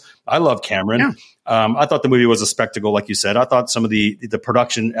was. I love Cameron. Yeah. I thought the movie was a spectacle, like you said. I thought some of the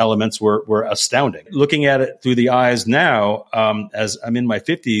production elements were astounding. Looking at it through the eyes now, as I'm in my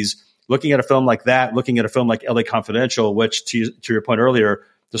 50s, looking at a film like that, looking at a film like LA Confidential, which to your point earlier,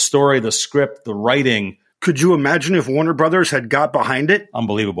 the story, the script, the writing. Could you imagine if Warner Brothers had got behind it?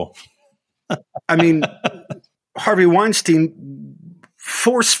 Unbelievable. I mean, Harvey Weinstein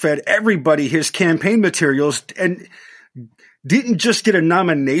force-fed everybody his campaign materials and didn't just get a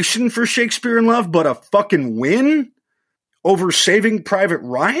nomination for Shakespeare in Love, but a fucking win? over Saving Private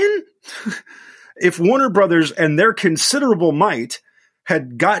Ryan? If Warner Brothers and their considerable might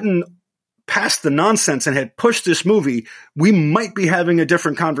had gotten past the nonsense and had pushed this movie, we might be having a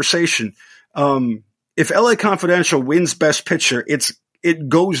different conversation. If LA Confidential wins Best Picture, it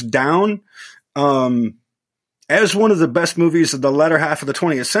goes down as one of the best movies of the latter half of the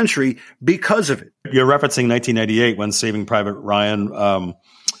 20th century because of it. You're referencing 1998 when Saving Private Ryan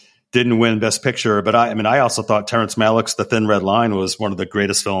didn't win Best Picture, but I also thought Terrence Malick's The Thin Red Line was one of the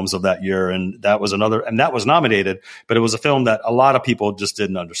greatest films of that year, and that was nominated, but it was a film that a lot of people just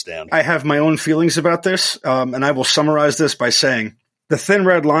didn't understand. I have my own feelings about this, and I will summarize this by saying The Thin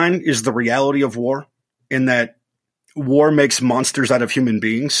Red Line is the reality of war, in that war makes monsters out of human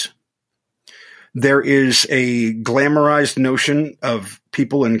beings. There is a glamorized notion of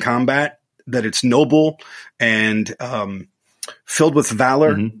people in combat, that it's noble and filled with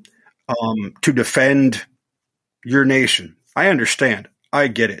valor. Mm-hmm. To defend your nation. I understand. I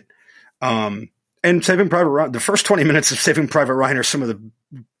get it. And Saving Private Ryan, the first 20 minutes of Saving Private Ryan are some of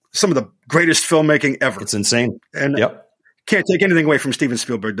the greatest filmmaking ever. It's insane. And can't take anything away from Steven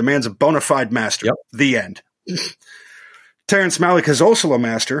Spielberg. The man's a bona fide master. Yep. The end. Terrence Malick is also a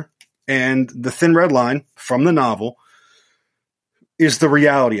master, and The Thin Red Line, from the novel, is the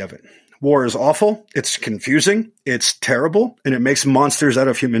reality of it. War is awful, it's confusing, it's terrible, and it makes monsters out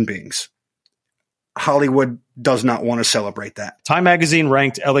of human beings. Hollywood does not want to celebrate that. Time magazine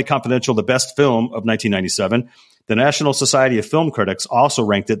ranked LA Confidential the best film of 1997. The National Society of Film Critics also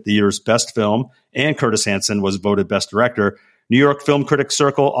ranked it the year's best film, and Curtis Hanson was voted best director. New York Film Critics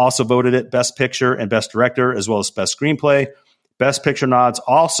Circle also voted it best picture and best director, as well as best screenplay. Best Picture nods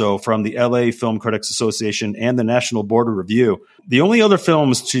also from the LA Film Critics Association and the National Board of Review. The only other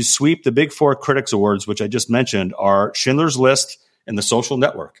films to sweep the Big Four Critics Awards, which I just mentioned, are Schindler's List and The Social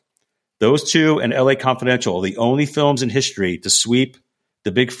Network. Those two and LA Confidential are the only films in history to sweep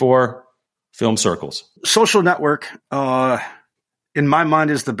the Big Four film circles. Social Network, in my mind,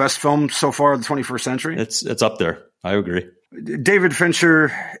 is the best film so far of the 21st century. It's up there. I agree. David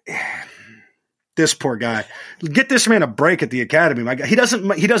Fincher... This poor guy. Get this man a break at the Academy. My God, he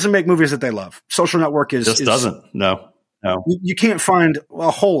doesn't make movies that they love. Social Network doesn't. No. You can't find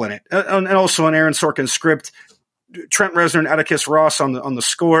a hole in it. And also an Aaron Sorkin script, Trent Reznor and Atticus Ross on the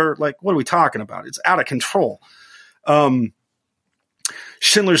score. Like, what are we talking about? It's out of control.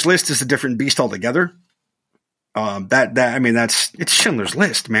 Schindler's List is a different beast altogether. It's Schindler's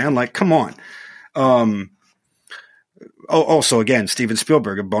List, man. Like, come on. Also, again, Steven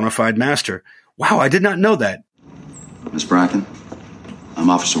Spielberg, a bona fide master. Wow, I did not know that. Miss Bracken,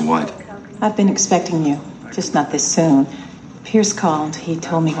 I'm Officer White. I've been expecting you, just not this soon. Pierce called. He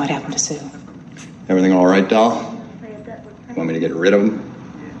told me what happened to Sue. Everything all right, doll? You want me to get rid of him?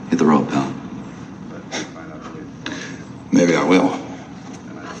 Hit the road, pal. Maybe I will.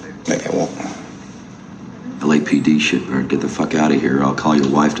 Maybe I won't. LAPD shitbird, get the fuck out of here. I'll call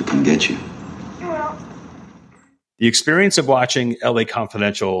your wife to come get you. The experience of watching LA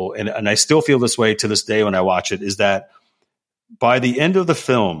Confidential, and I still feel this way to this day when I watch it, is that by the end of the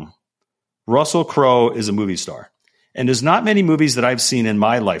film, Russell Crowe is a movie star. And there's not many movies that I've seen in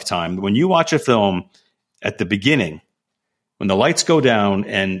my lifetime. When you watch a film at the beginning, when the lights go down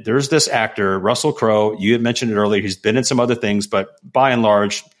and there's this actor, Russell Crowe, you had mentioned it earlier, he's been in some other things, but by and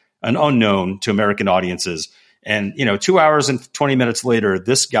large, an unknown to American audiences. And, 2 hours and 20 minutes later,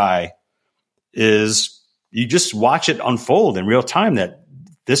 this guy is... You just watch it unfold in real time that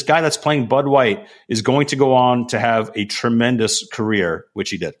this guy that's playing Bud White is going to go on to have a tremendous career, which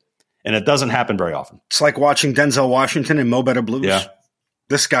he did. And it doesn't happen very often. It's like watching Denzel Washington in Mo Better Blues. Yeah.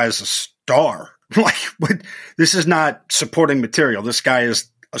 This guy's a star. This is not supporting material. This guy is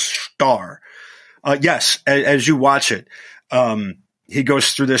a star. Yes, as you watch it, he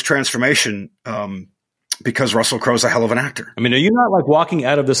goes through this transformation because Russell Crowe's a hell of an actor. I mean, are you not like walking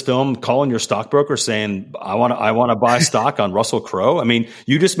out of this film, calling your stockbroker saying, I want to buy stock on Russell Crowe? I mean,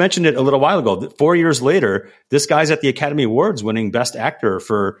 you just mentioned it a little while ago. 4 years later, this guy's at the Academy Awards winning Best Actor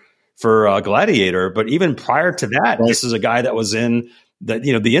for Gladiator. But even prior to that, right. This is a guy that was in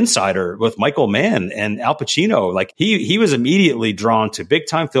The Insider with Michael Mann and Al Pacino. Like he was immediately drawn to big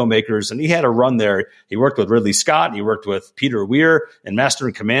time filmmakers, and he had a run there. He worked with Ridley Scott. He worked with Peter Weir and Master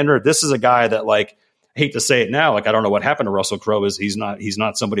and Commander. This is a guy that, like, I hate to say it now, like, I don't know what happened to Russell Crowe. He's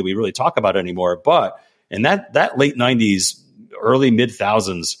not somebody we really talk about anymore. But in that late 90s, early mid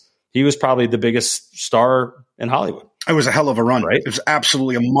thousands, he was probably the biggest star in Hollywood. It was a hell of a run. Right? It was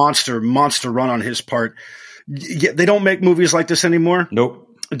absolutely a monster run on his part. They don't make movies like this anymore.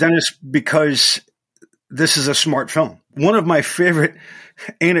 Nope. Dennis, because this is a smart film. One of my favorite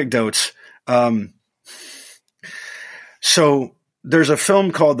anecdotes, So there's a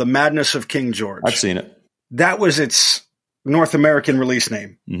film called The Madness of King George. I've seen it. That was its North American release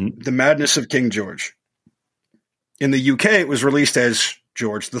name, The Madness of King George. In the UK, it was released as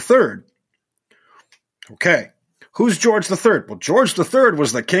George III. Okay. Who's George III? Well, George III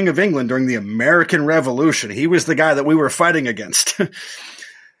was the King of England during the American Revolution. He was the guy that we were fighting against.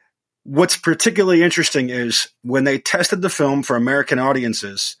 What's particularly interesting is when they tested the film for American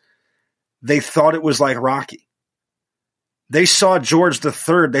audiences, they thought it was like Rocky. They saw George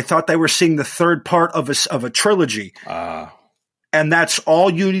III. They thought they were seeing the third part of a trilogy. And that's all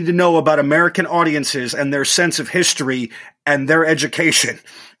you need to know about American audiences and their sense of history and their education.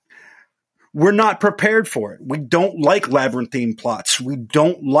 We're not prepared for it. We don't like labyrinthine plots. We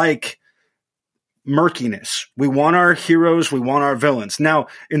don't like murkiness. We want our heroes. We want our villains. Now,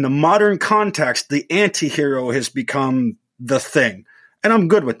 in the modern context, the anti-hero has become the thing. And I'm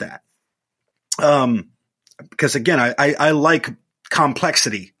good with that. Because again, I like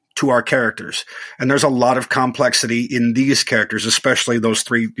complexity to our characters. And there's a lot of complexity in these characters, especially those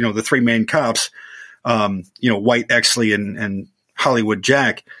three, the three main cops, White, Exley, and Hollywood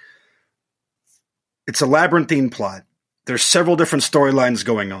Jack. It's a labyrinthine plot. There's several different storylines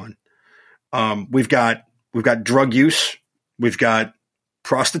going on. We've got drug use. We've got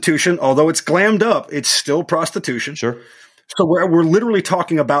prostitution. Although it's glammed up, it's still prostitution. Sure. So we're literally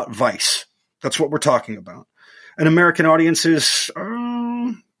talking about vice. That's what we're talking about. And American audiences,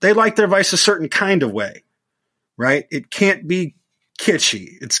 they like their vice a certain kind of way, right? It can't be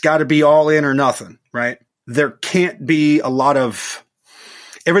kitschy. It's got to be all in or nothing, right? There can't be a lot of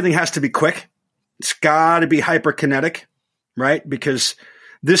 – everything has to be quick. It's got to be hyperkinetic, right? Because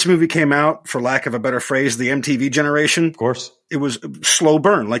this movie came out, for lack of a better phrase, the MTV generation. Of course. It was slow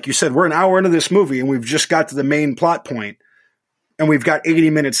burn. Like you said, we're an hour into this movie and we've just got to the main plot point and we've got 80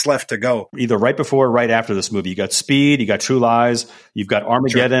 minutes left to go. Either right before or right after this movie. You got Speed, you got True Lies, you've got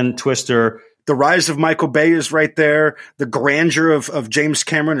Armageddon, sure. Twister. The rise of Michael Bay is right there. The grandeur of James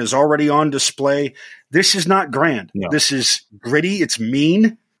Cameron is already on display. This is not grand. No. This is gritty. It's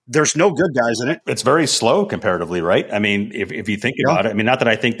mean. There's no good guys in it. It's very slow comparatively, right? I mean, if you think about it, I mean, not that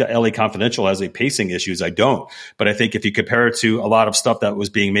I think that LA Confidential has any pacing issues. I don't. But I think if you compare it to a lot of stuff that was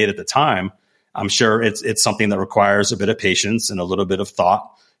being made at the time, I'm sure it's something that requires a bit of patience and a little bit of thought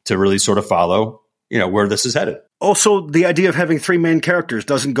to really sort of follow, where this is headed. Also, the idea of having three main characters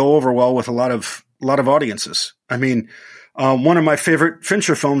doesn't go over well with a lot of audiences. I mean, one of my favorite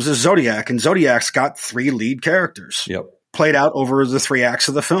Fincher films is Zodiac, and Zodiac's got three lead characters. Yep. Played out over the three acts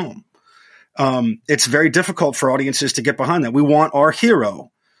of the film. It's very difficult for audiences to get behind that. We want our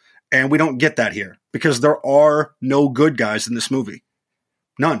hero, and we don't get that here because there are no good guys in this movie.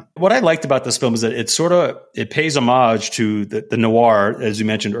 None. What I liked about this film is that it pays homage to the noir, as you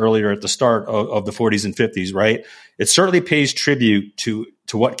mentioned earlier at the start of the 40s and 50s, right? It certainly pays tribute to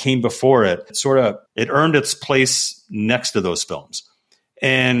what came before it. It earned its place next to those films.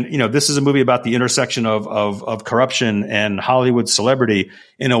 And, this is a movie about the intersection of corruption and Hollywood celebrity.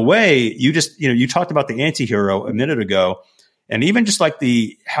 In a way, you talked about the anti-hero a minute ago, and even just like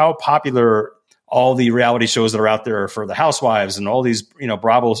how popular all the reality shows that are out there for the housewives and all these,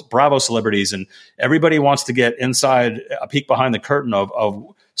 Bravo celebrities, and everybody wants to get inside a peek behind the curtain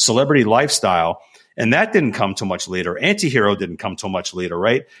of celebrity lifestyle. And that didn't come too much later. Anti-hero didn't come too much later,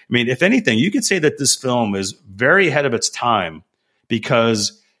 right? I mean, if anything, you could say that this film is very ahead of its time,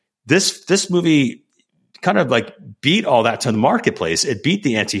 because this movie kind of like beat all that to the marketplace. It beat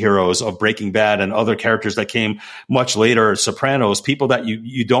the anti-heroes of Breaking Bad and other characters that came much later, Sopranos, people that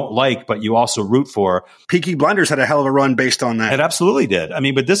you don't like, but you also root for. Peaky Blinders had a hell of a run based on that. It absolutely did. I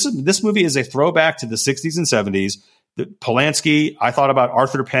mean, but this movie is a throwback to the 60s and 70s. Polanski, I thought about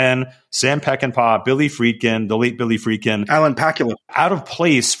Arthur Penn, Sam Peckinpah, Billy Friedkin, the late Billy Friedkin. Alan Pakula. Out of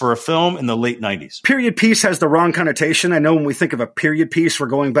place for a film in the late 90s. Period piece has the wrong connotation. I know when we think of a period piece, we're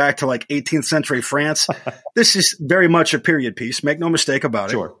going back to like 18th century France. This is very much a period piece. Make no mistake about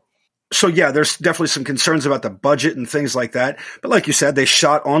it. Sure. So yeah, there's definitely some concerns about the budget and things like that. But like you said, they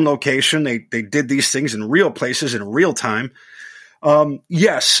shot on location. They did these things in real places in real time.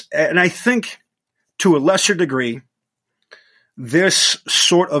 Yes. And I think to a lesser degree, this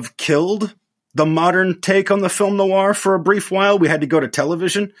sort of killed the modern take on the film noir for a brief while. We had to go to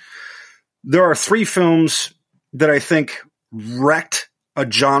television. There are three films that I think wrecked a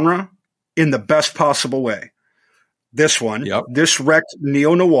genre in the best possible way. This one, This wrecked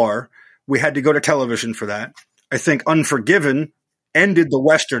neo-noir. We had to go to television for that. I think Unforgiven ended the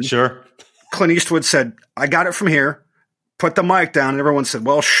Western. Sure. Clint Eastwood said, I got it from here. put the mic down, and everyone said,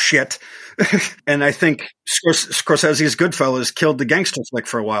 well, shit. And I think Scorsese's Goodfellas killed the gangster flick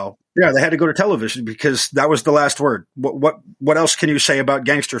for a while. Yeah, they had to go to television because that was the last word. What else can you say about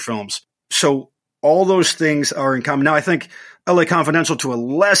gangster films? So all those things are in common. Now, I think LA Confidential, to a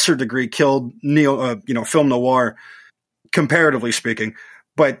lesser degree, killed film noir, comparatively speaking.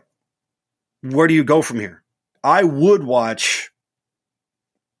 But where do you go from here? I would watch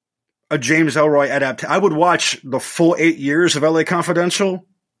a James Ellroy adaptation. I would watch the full 8 years of LA Confidential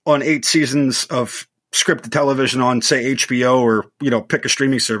on 8 seasons of scripted television on, say, HBO or, pick a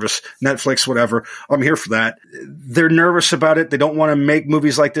streaming service, Netflix, whatever. I'm here for that. They're nervous about it. They don't want to make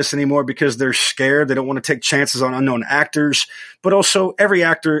movies like this anymore because they're scared. They don't want to take chances on unknown actors. But also, every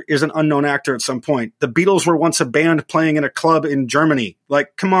actor is an unknown actor at some point. The Beatles were once a band playing in a club in Germany.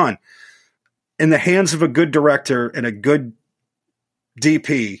 Like, come on. In the hands of a good director and a good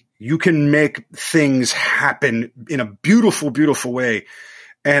DP, you can make things happen in a beautiful, beautiful way.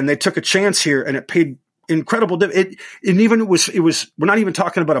 And they took a chance here, and it paid incredible. We're not even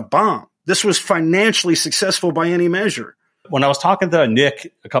talking about a bomb. This was financially successful by any measure. When I was talking to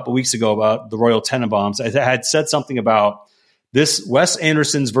Nick a couple of weeks ago about the Royal Tenenbaums, I had said something about this Wes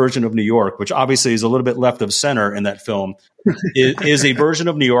Anderson's version of New York, which obviously is a little bit left of center in that film, is a version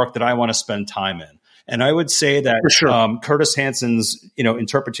of New York that I want to spend time in. And I would say that sure. Curtis Hanson's,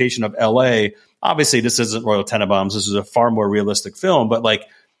 interpretation of L.A., obviously this isn't Royal Tenenbaums. This is a far more realistic film. But like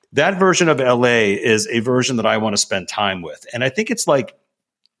that version of L.A. is a version that I want to spend time with. And I think it's like,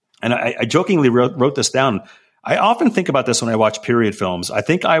 and I jokingly wrote this down. I often think about this when I watch period films. I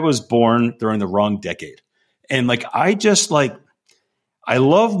think I was born during the wrong decade. And like, I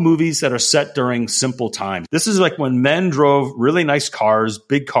love movies that are set during simple times. This is like when men drove really nice cars,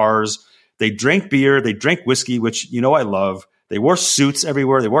 big cars. They drank beer. They drank whiskey, which, I love. They wore suits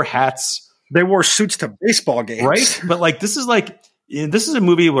everywhere. They wore hats. They wore suits to baseball games. Right. But like, this is a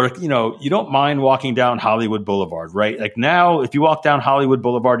movie where, you don't mind walking down Hollywood Boulevard, right? Like now, if you walk down Hollywood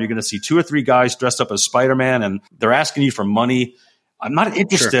Boulevard, you're going to see 2 or 3 guys dressed up as Spider-Man and they're asking you for money. I'm not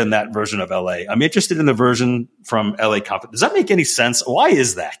interested in that version of LA. I'm interested in the version from LA Confidential. Does that make any sense? Why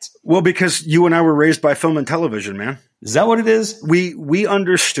is that? Well, because you and I were raised by film and television, man. Is that what it is? We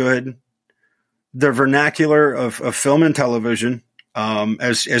understood the vernacular of film and television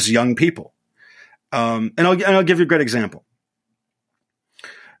as young people. And I'll give you a great example.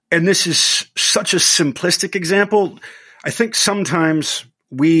 And this is such a simplistic example. I think sometimes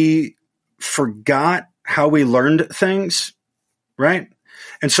we forgot how we learned things. Right.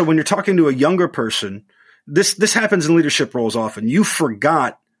 And so when you're talking to a younger person, this happens in leadership roles often. You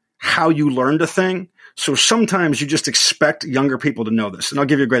forgot how you learned a thing. So sometimes you just expect younger people to know this. And I'll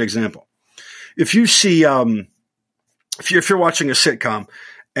give you a great example. If you see, if you're watching a sitcom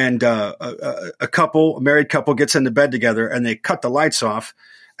and a married couple gets into bed together and they cut the lights off,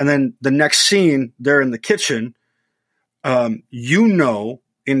 and then the next scene, they're in the kitchen,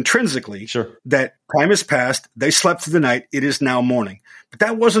 intrinsically that time has passed. They slept through the night. It is now morning. But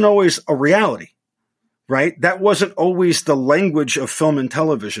that wasn't always a reality, right? That wasn't always the language of film and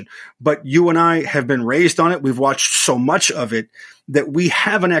television. But you and I have been raised on it. We've watched so much of it that we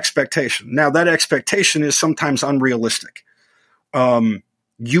have an expectation. Now, that expectation is sometimes unrealistic.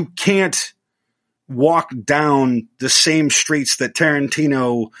 You can't walk down the same streets that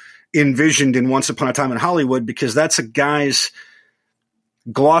Tarantino envisioned in Once Upon a Time in Hollywood because that's a guy's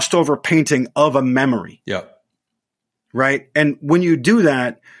glossed over painting of a memory. Yeah. Right. And when you do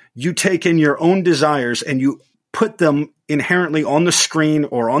that, you take in your own desires and you put them inherently on the screen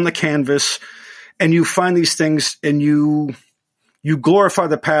or on the canvas, and you find these things and you glorify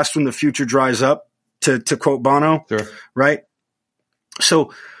the past when the future dries up, to quote Bono. Sure. Right.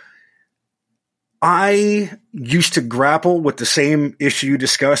 So I used to grapple with the same issue you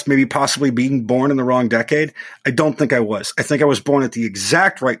discussed, maybe possibly being born in the wrong decade. I don't think I was. I think I was born at the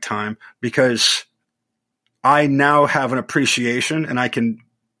exact right time because I now have an appreciation and I can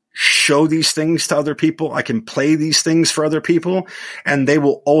show these things to other people. I can play these things for other people, and they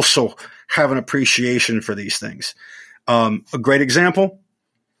will also have an appreciation for these things. A great example,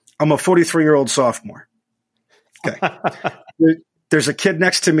 I'm a 43-year-old sophomore. Okay. There's a kid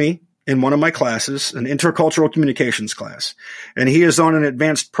next to me in one of my classes, an intercultural communications class, and he is on an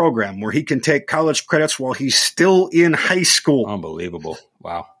advanced program where he can take college credits while he's still in high school. Unbelievable.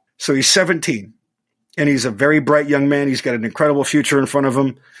 Wow. So he's 17 and he's a very bright young man. He's got an incredible future in front of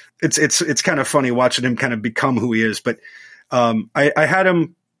him. It's kind of funny watching him kind of become who he is. But I had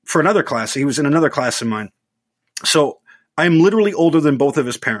him for another class. He was in another class of mine. So I'm literally older than both of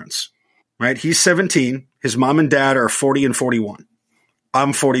his parents, right? He's 17. His mom and dad are 40 and 41.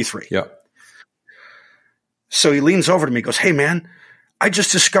 I'm 43. Yeah. So he leans over to me and goes, "Hey, man, I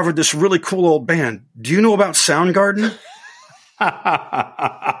just discovered this really cool old band. Do you know about Soundgarden?"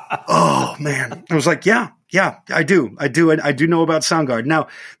 Oh, man. I was like, yeah, I do. I do know about Soundgarden. Now,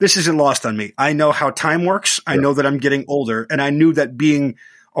 this isn't lost on me. I know how time works. I know that I'm getting older, and I knew that being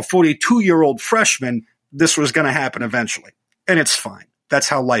a 42-year-old freshman, this was going to happen eventually. And it's fine. That's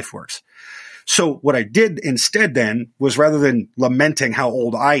how life works. So what I did instead then was, rather than lamenting how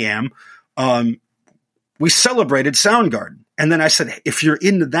old I am, we celebrated Soundgarden. And then I said, if you're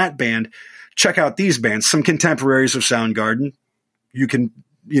into that band, check out these bands, some contemporaries of Soundgarden. You can,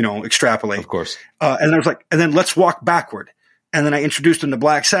 extrapolate. Of course. And I was like, and then let's walk backward. And then I introduced him to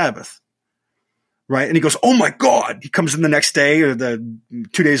Black Sabbath. Right. And he goes, "Oh my God." He comes in the next day or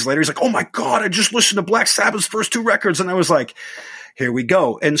 2 days later. He's like, "Oh my God, I just listened to Black Sabbath's first 2 records." And I was like, here we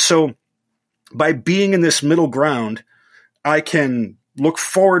go. And so by being in this middle ground, I can look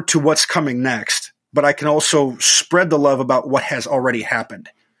forward to what's coming next, but I can also spread the love about what has already happened,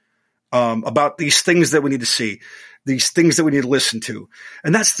 about these things that we need to see, these things that we need to listen to.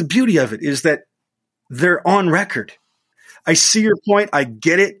 And that's the beauty of it, is that they're on record. I see your point. I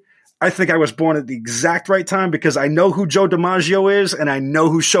get it. I think I was born at the exact right time, because I know who Joe DiMaggio is and I know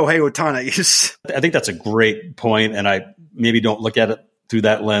who Shohei Ohtani is. I think that's a great point, and I maybe don't look at it through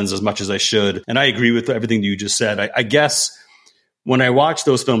that lens as much as I should. And I agree with everything you just said. I guess when I watch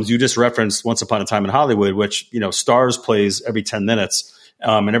those films, you just referenced Once Upon a Time in Hollywood, which, Stars plays every 10 minutes.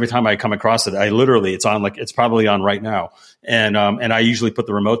 And every time I come across it, it's on, like, it's probably on right now. And I usually put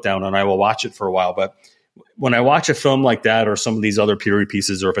the remote down and I will watch it for a while. But when I watch a film like that, or some of these other period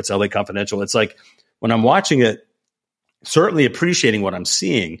pieces, or if it's LA Confidential, it's like, when I'm watching it, certainly appreciating what I'm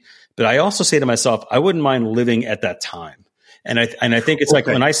seeing, but I also say to myself, I wouldn't mind living at that time. And I think it's like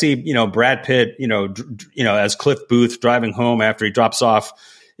when I see, Brad Pitt, as Cliff Booth driving home after he drops off,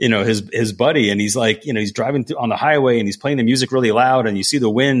 his buddy, and he's like, he's driving on the highway and he's playing the music really loud, and you see the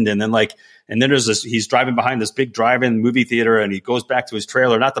wind, and then there's this, he's driving behind this big drive-in movie theater, and he goes back to his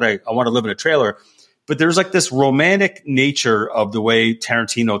trailer. Not that I want to live in a trailer, but there's like this romantic nature of the way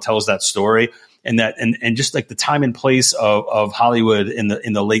Tarantino tells that story, and just like the time and place of Hollywood in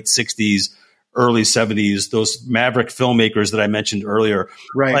the late 60s, early 70s, those maverick filmmakers that I mentioned earlier.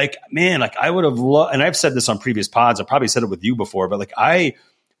 Right. Like, man, like I would have loved, and I've said this on previous pods, I probably said it with you before, but like I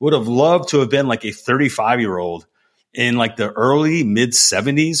would have loved to have been like a 35-year-old in like the early mid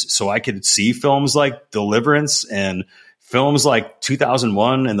 70s, so I could see films like Deliverance and films like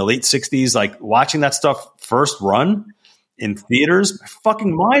 2001 and the late 60s, like watching that stuff first run in theaters, my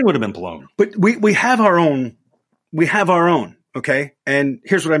fucking mind would have been blown. But we have our own. We have our own. Okay. And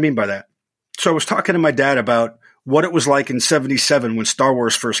here's what I mean by that. So I was talking to my dad about what it was like in 77 when Star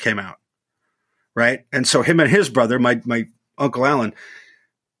Wars first came out. Right. And so him and his brother, my Uncle Alan,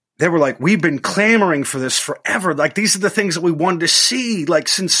 they were like, we've been clamoring for this forever. Like, these are the things that we wanted to see. Like,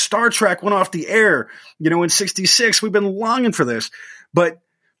 since Star Trek went off the air, in 66, we've been longing for this. But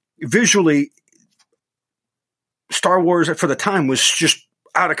visually, Star Wars for the time was just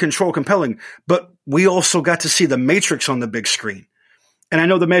out of control compelling. But we also got to see The Matrix on the big screen. And I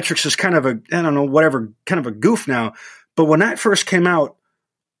know The Matrix is kind of a goof now. But when that first came out,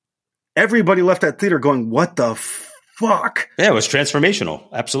 everybody left that theater going, what the fuck? Yeah, it was transformational.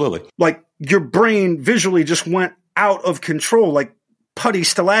 Absolutely. Like, your brain visually just went out of control, like putty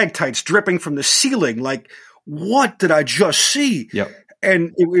stalactites dripping from the ceiling. Like, what did I just see? Yep.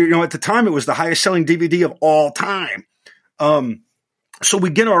 And at the time, it was the highest selling DVD of all time. So we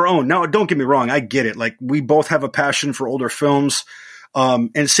get our own. Now, don't get me wrong. I get it. Like, we both have a passion for older films.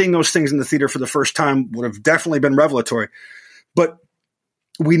 And seeing those things in the theater for the first time would have definitely been revelatory. But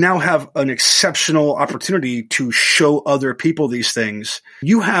we now have an exceptional opportunity to show other people these things.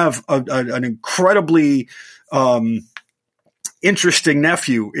 You have an incredibly interesting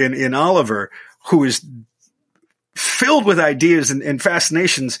nephew in Oliver, who is filled with ideas and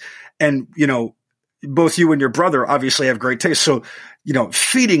fascinations. And, both you and your brother obviously have great taste. So,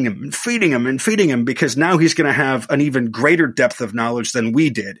 feeding him because now he's going to have an even greater depth of knowledge than we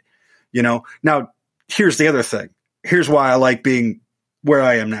did. Now, here's the other thing. Here's why I like being where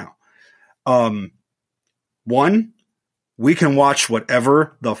I am now. One, we can watch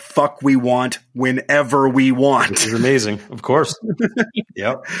whatever the fuck we want whenever we want. It's amazing. Of course.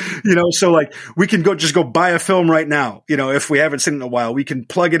 Yep. So like we can just go buy a film right now. If we haven't seen it in a while, we can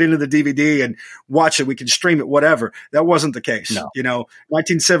plug it into the DVD and watch it. We can stream it, whatever. That wasn't the case. No.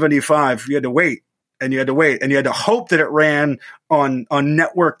 1975, you had to wait. And you had to hope that it ran on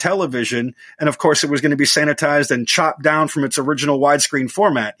network television. And of course, it was going to be sanitized and chopped down from its original widescreen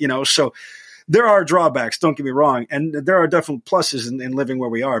format, So there are drawbacks, don't get me wrong. And there are definitely pluses in living where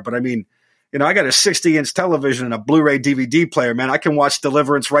we are. But I mean, You know, I got a 60-inch television and a Blu-ray DVD player, man. I can watch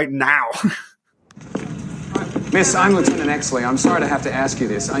Deliverance right now. Miss, I'm Lieutenant Exley. I'm sorry to have to ask you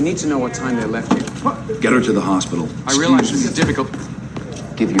this. I need to know what time they left you. Get her to the hospital. I realize this is difficult.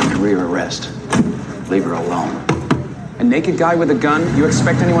 Give your career a rest. Leave her alone. A naked guy with a gun? You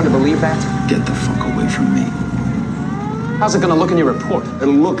expect anyone to believe that? Get the fuck away from me. How's it going to look in your report?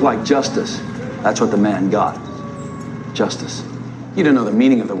 It'll look like justice. That's what the man got. Justice. You don't know the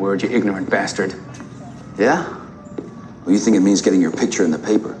meaning of the word, you ignorant bastard. Yeah? Well, you think it means getting your picture in the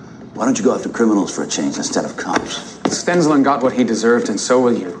paper? Why don't you go after criminals for a change instead of cops? Stensland got what he deserved, and so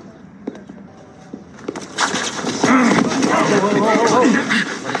will you.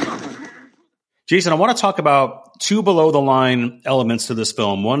 Jason, I want to talk about two below-the-line elements to this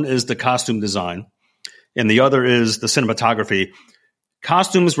film. One is the costume design, and the other is the cinematography.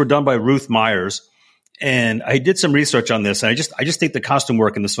 Costumes were done by Ruth Myers, and I did some research on this, and I just think the costume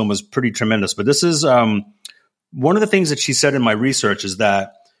work in this film was pretty tremendous. But this is one of the things that she said in my research is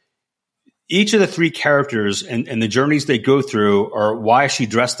that each of the three characters and the journeys they go through are why she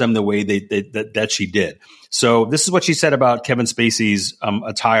dressed them the way that she did. So this is what she said about Kevin Spacey's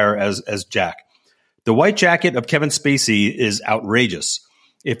attire as Jack. The white jacket of Kevin Spacey is outrageous.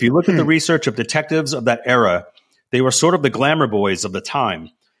 If you look at the research of detectives of that era, they were sort of the glamour boys of the time.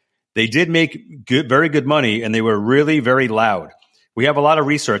 They did make very good money, and they were really very loud. We have a lot of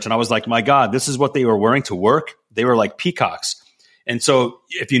research, and I was like, my God, this is what they were wearing to work? They were like peacocks. And so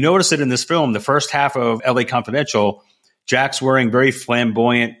if you notice it in this film, the first half of LA Confidential, Jack's wearing very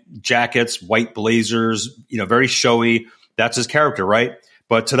flamboyant jackets, white blazers, very showy. That's his character, right?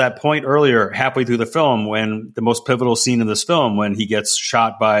 But to that point earlier, halfway through the film, when the most pivotal scene in this film, when he gets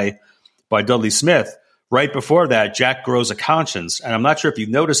shot by Dudley Smith, right before that, Jack grows a conscience. And I'm not sure if you've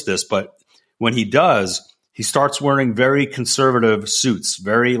noticed this, but when he does, he starts wearing very conservative suits,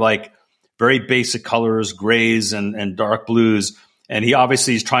 very basic colors, grays and dark blues. And he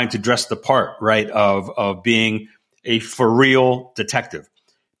obviously is trying to dress the part, right, of being a for real detective.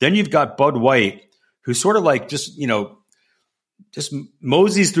 Then you've got Bud White, who's sort of just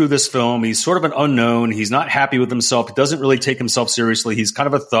moseys through this film. He's sort of an unknown. He's not happy with himself. He doesn't really take himself seriously. He's kind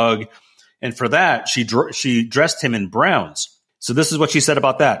of a thug. And for that, she dressed him in browns. So this is what she said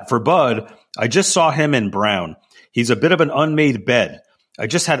about that. For Bud, I just saw him in brown. He's a bit of an unmade bed. I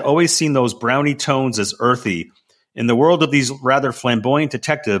just had always seen those browny tones as earthy. In the world of these rather flamboyant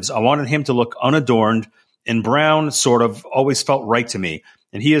detectives, I wanted him to look unadorned, and brown sort of always felt right to me.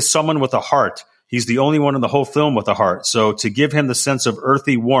 And he is someone with a heart. He's the only one in the whole film with a heart. So to give him the sense of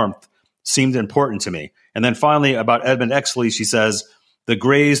earthy warmth seemed important to me. And then finally, about Edmund Exley, she says, the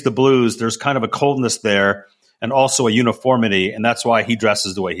grays, the blues, there's kind of a coldness there and also a uniformity, and that's why he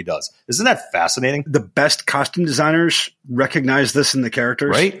dresses the way he does. Isn't that fascinating? The best costume designers recognize this in the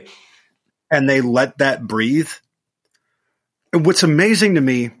characters. Right. And they let that breathe. And what's amazing to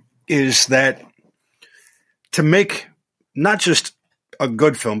me is that to make not just a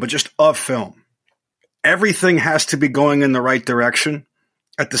good film, but just a film, everything has to be going in the right direction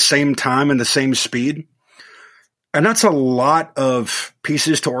at the same time and the same speed. And that's a lot of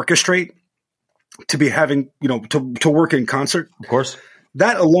pieces to orchestrate, to be having, to work in concert. Of course.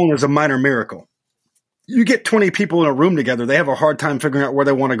 That alone is a minor miracle. You get 20 people in a room together, they have a hard time figuring out where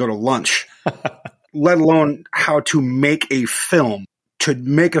they want to go to lunch, let alone how to make a film. To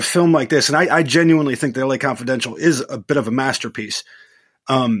make a film like this, and I genuinely think that LA Confidential is a bit of a masterpiece.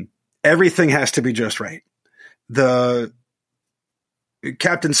 Everything has to be just right. The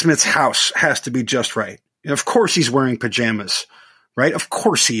Captain Smith's house has to be just right. And of course he's wearing pajamas, right? Of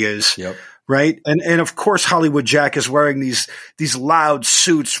course he is. Yep. Right. And of course Hollywood Jack is wearing these loud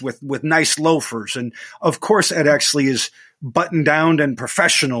suits with nice loafers. And of course Ed Exley is buttoned down and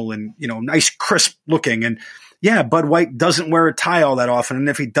professional and, nice, crisp looking. And yeah, Bud White doesn't wear a tie all that often. And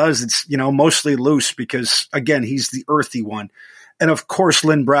if he does, it's, mostly loose because again, he's the earthy one. And of course,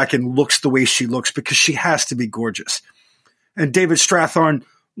 Lynn Bracken looks the way she looks because she has to be gorgeous. And David Strathairn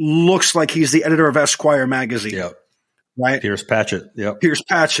looks like he's the editor of Esquire magazine. Yep. Right? Pierce Patchett. Yep. Pierce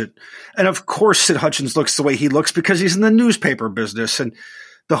Patchett. And of course, Sid Hutchins looks the way he looks because he's in the newspaper business and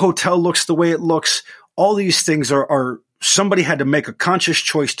the hotel looks the way it looks. All these things are somebody had to make a conscious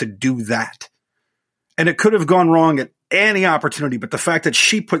choice to do that. And it could have gone wrong at any opportunity, but the fact that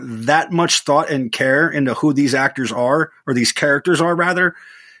she put that much thought and care into who these actors are, or these characters are rather,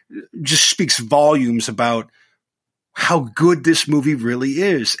 just speaks volumes about how good this movie really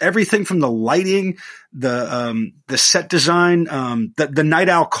is. Everything from the lighting, the set design, the Night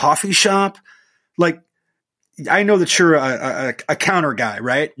Owl coffee shop, I know that you're a counter guy,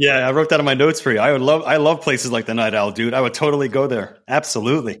 right? Yeah, I wrote that in my notes for you. I love places like the Night Owl, dude. I would totally go there.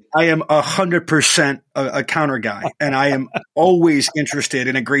 Absolutely. I am 100% a counter guy, and I am always interested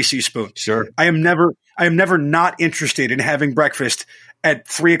in a greasy spoon. Sure. I am never not interested in having breakfast at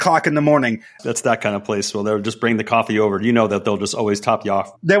 3:00 in the morning. That's that kind of place. Well, they'll just bring the coffee over. You know that they'll just always top you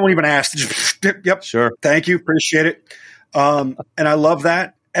off. They won't even ask. Just, yep. Sure. Thank you. Appreciate it. And I love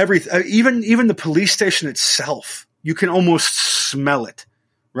that. Even the police station itself, you can almost smell it,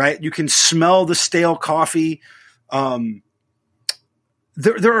 right? You can smell the stale coffee. There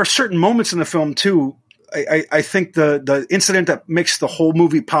are certain moments in the film too. I think the incident that makes the whole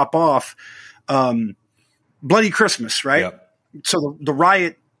movie pop off, Bloody Christmas, right? Yep. So the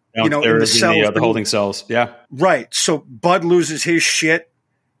riot, in the cells, the holding cells. Yeah. Right. So Bud loses his shit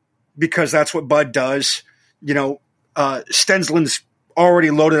because that's what Bud does. Stensland's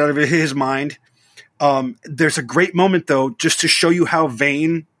already loaded out of his mind. There's a great moment, though, just to show you how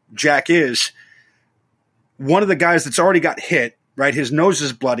vain Jack is. One of the guys that's already got hit, right, his nose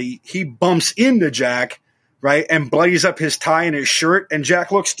is bloody. He bumps into Jack, right, and bloodies up his tie and his shirt. And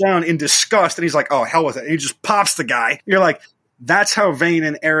Jack looks down in disgust, and he's like, oh, hell with it. And he just pops the guy. You're like, that's how vain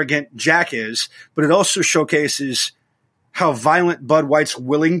and arrogant Jack is. But it also showcases how violent Bud White's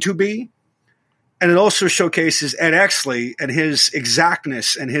willing to be. And it also showcases Ed Exley and his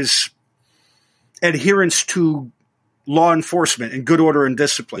exactness and his adherence to law enforcement and good order and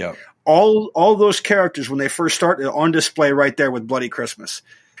discipline. Yep. All those characters, when they first start, are on display right there with Bloody Christmas.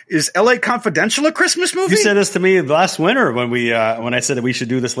 Is L.A. Confidential a Christmas movie? You said this to me last winter when I said that we should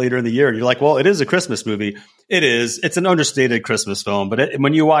do this later in the year. You're like, well, it is a Christmas movie. It is. It's an understated Christmas film. But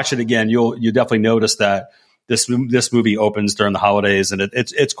when you watch it again, you definitely notice that this movie opens during the holidays, and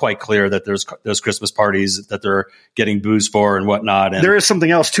it's quite clear that there's Christmas parties that they're getting booze for and whatnot. And there is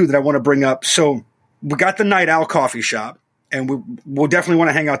something else too that I want to bring up. So we got the Night Owl coffee shop, and we'll definitely want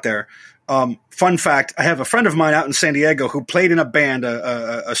to hang out there. Fun fact: I have a friend of mine out in San Diego who played in a band,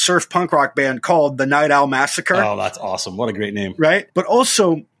 a surf punk rock band called the Night Owl Massacre. Oh, that's awesome! What a great name, right? But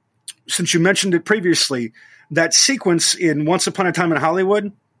also, since you mentioned it previously, that sequence in Once Upon a Time in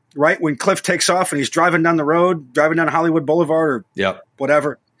Hollywood. Right when Cliff takes off and he's driving down the road, driving down Hollywood Boulevard or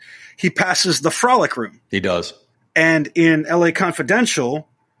whatever, he passes the Frolic Room. He does. And in L.A. Confidential,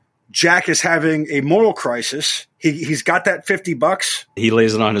 Jack is having a moral crisis. He's got that $50. He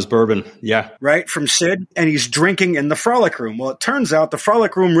lays it on his bourbon. Yeah. Right, from Sid. And he's drinking in the Frolic Room. Well, it turns out the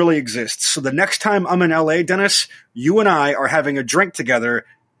Frolic Room really exists. So the next time I'm in L.A., Dennis, you and I are having a drink together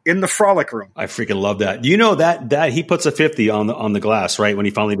in the Frolic Room. I freaking love that. You know that he puts a 50 on the glass, right? When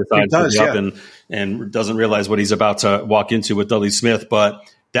he finally decides to be up and doesn't realize what he's about to walk into with Dudley Smith. But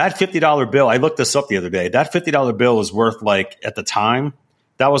that $50 bill, I looked this up the other day. That $50 bill was worth, like, at the time,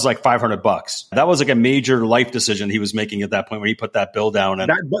 that was like $500. That was like a major life decision he was making at that point when he put that bill down.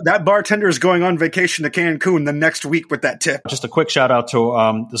 And that bartender is going on vacation to Cancun the next week with that tip. Just a quick shout out to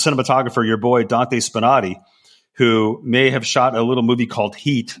the cinematographer, your boy Dante Spinati, who may have shot a little movie called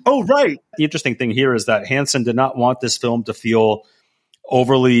Heat. Oh, right. The interesting thing here is that Hansen did not want this film to feel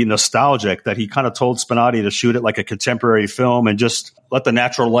overly nostalgic, that he kind of told Spinati to shoot it like a contemporary film and just let the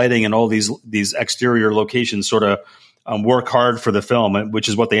natural lighting and all these exterior locations sort of work hard for the film, which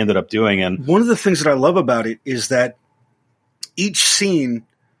is what they ended up doing. And one of the things that I love about it is that each scene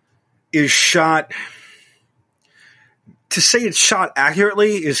is shot... To say it's shot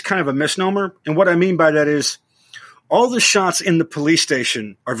accurately is kind of a misnomer. And what I mean by that is all the shots in the police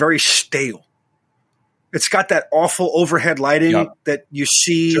station are very stale. It's got that awful overhead lighting that you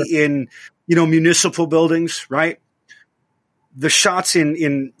see in, municipal buildings, right? The shots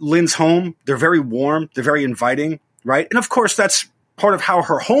in Lynn's home, they're very warm. They're very inviting, right? And of course, that's part of how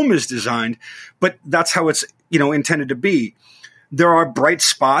her home is designed, but that's how it's, intended to be. There are bright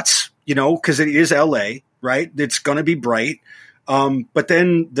spots, because it is LA, right? It's going to be bright. But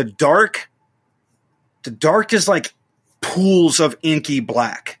then the dark is like pools of inky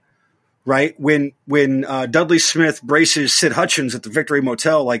black, right? When Dudley Smith braces Sid Hutchins at the Victory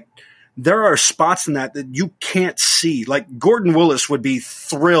Motel, like there are spots in that you can't see. Like Gordon Willis would be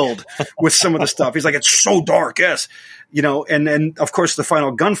thrilled with some of the stuff. He's like, it's so dark, yes. And then of course the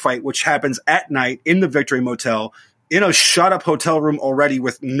final gunfight, which happens at night in the Victory Motel in a shut up hotel room already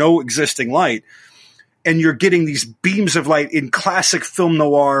with no existing light. And you're getting these beams of light in classic film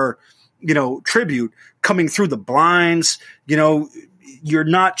noir, tribute coming through the blinds. You're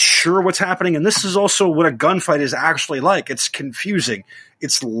not sure what's happening. And this is also what a gunfight is actually like. It's confusing.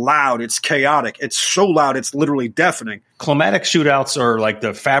 It's loud. It's chaotic. It's so loud, it's literally deafening. Climatic shootouts are like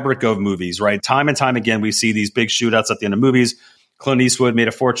the fabric of movies, right? Time and time again, we see these big shootouts at the end of movies. Clint Eastwood made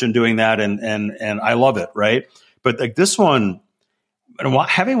a fortune doing that, and I love it, right? But like this one,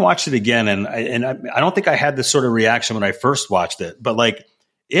 having watched it again, and I don't think I had this sort of reaction when I first watched it, but like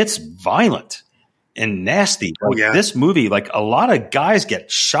it's violent and nasty. Like, this movie, like a lot of guys get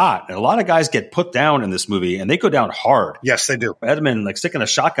shot and a lot of guys get put down in this movie, and they go down hard. Yes, they do. Edmund like sticking a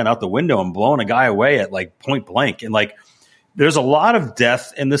shotgun out the window and blowing a guy away at like point blank, and like there's a lot of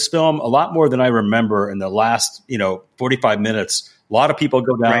death in this film, a lot more than I remember in the last 45 minutes. A lot of people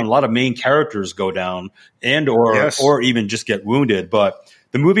go down, right. A lot of main characters go down, and or even just get wounded. But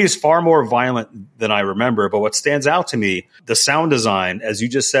the movie is far more violent than I remember. But what stands out to me, the sound design, as you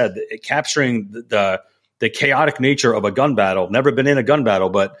just said, capturing the chaotic nature of a gun battle. Never been in a gun battle,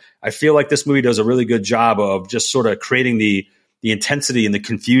 but I feel like this movie does a really good job of just sort of creating the intensity and the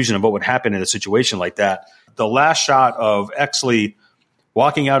confusion of what would happen in a situation like that. The last shot of Exley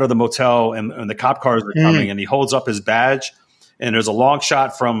walking out of the motel and the cop cars are coming, and he holds up his badge. And there's a long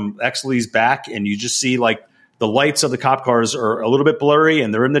shot from Exley's back, and you just see like the lights of the cop cars are a little bit blurry,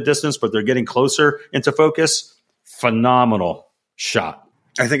 and they're in the distance, but they're getting closer into focus. Phenomenal shot.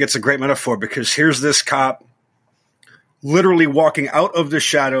 I think it's a great metaphor because here's this cop literally walking out of the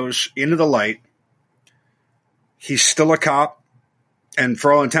shadows into the light. He's still a cop, and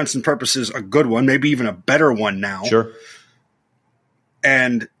for all intents and purposes, a good one, maybe even a better one now. Sure.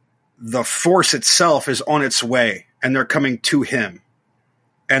 And the force itself is on its way. And they're coming to him,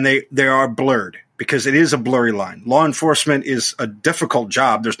 and they are blurred because it is a blurry line. Law enforcement is a difficult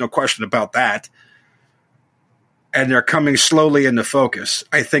job. There's no question about that. And they're coming slowly into focus.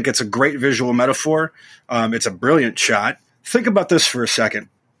 I think it's a great visual metaphor. It's a brilliant shot. Think about this for a second.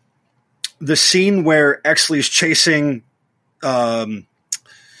 The scene where Exley's chasing the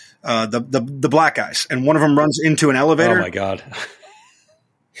black guys, and one of them runs into an elevator. Oh my God.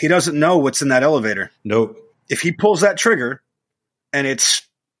 He doesn't know what's in that elevator. Nope. If he pulls that trigger and it's,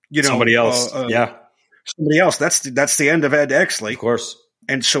 somebody else, somebody else, that's the end of Ed Exley. Of course.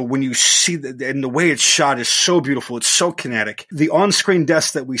 And so when you see and the way it's shot is so beautiful, it's so kinetic. The on-screen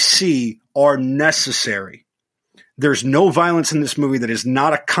deaths that we see are necessary. There's no violence in this movie that is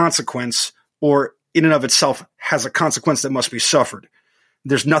not a consequence or in and of itself has a consequence that must be suffered.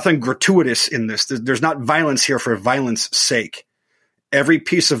 There's nothing gratuitous in this. There's not violence here for violence sake. Every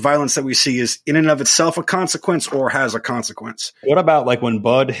piece of violence that we see is in and of itself a consequence or has a consequence. What about like when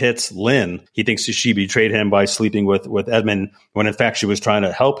Bud hits Lynn, he thinks she betrayed him by sleeping with Edmund when in fact she was trying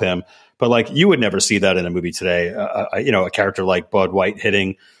to help him. But like you would never see that in a movie today, a character like Bud White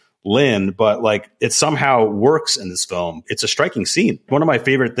hitting Lynn, but like it somehow works in this film. It's a striking scene. One of my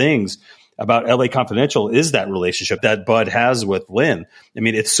favorite things about LA Confidential is that relationship that Bud has with Lynn. I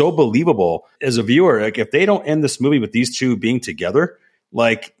mean, it's so believable as a viewer. Like if they don't end this movie with these two being together,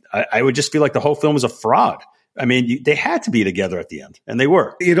 like I would just feel like the whole film is a fraud. I mean, they had to be together at the end, and they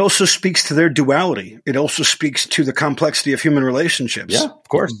were. It also speaks to their duality. It also speaks to the complexity of human relationships. Yeah, of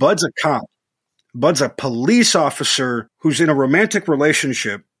course. Bud's a cop. Bud's a police officer who's in a romantic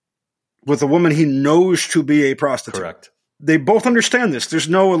relationship with a woman he knows to be a prostitute. Correct. They both understand this. There's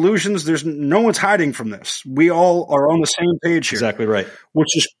no illusions. There's no one's hiding from this. We all are on the same page here. Exactly right.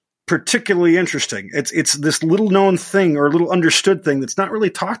 Which is particularly interesting. It's this little known thing or little understood thing that's not really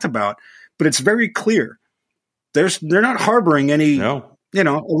talked about, but it's very clear. They're not harboring any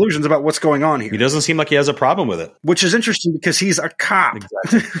illusions about what's going on here. He doesn't seem like he has a problem with it. Which is interesting because he's a cop.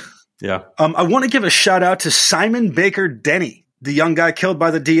 Exactly. Yeah. I want to give a shout out to Simon Baker Denny, the young guy killed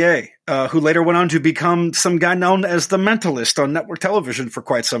by the DA, who later went on to become some guy known as the Mentalist on network television for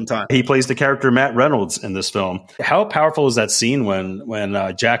quite some time. He plays the character Matt Reynolds in this film. How powerful is that scene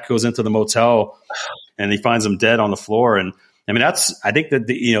when Jack goes into the motel and he finds him dead on the floor? And I mean, I think that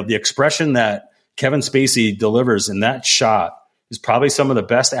the expression that Kevin Spacey delivers in that shot is probably some of the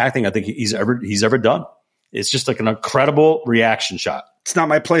best acting I think he's ever done. It's just like an incredible reaction shot. It's not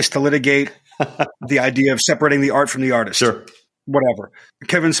my place to litigate the idea of separating the art from the artist. Sure. Whatever.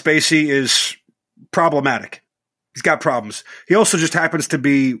 Kevin Spacey is problematic. He's got problems. He also just happens to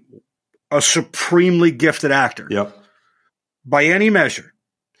be a supremely gifted actor. Yep. By any measure.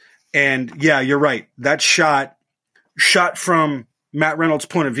 And yeah, you're right. That shot from Matt Reynolds'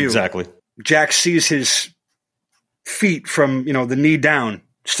 point of view. Exactly. Jack sees his feet from, the knee down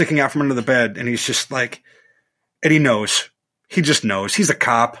sticking out from under the bed. And he's just like, and he knows. He just knows. He's a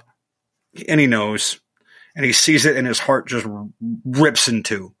cop. And he knows. And he sees it and his heart just rips in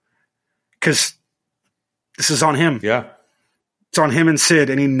two. Because this is on him. Yeah. It's on him and Sid,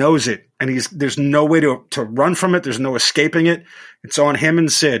 and he knows it. And there's no way to run from it. There's no escaping it. It's on him and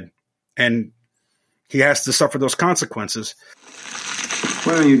Sid. And he has to suffer those consequences.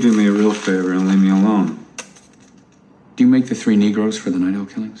 Why don't you do me a real favor and leave me alone? Do you make the 3 Negroes for the Night Owl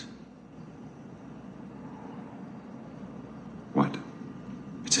killings? What?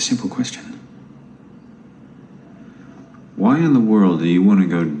 It's a simple question. Why in the world do you want to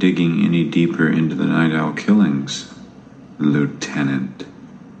go digging any deeper into the Night Owl killings, Lieutenant?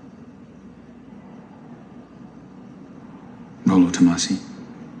 Rollo Tomasi.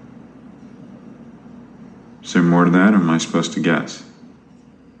 Is there more to that, or am I supposed to guess?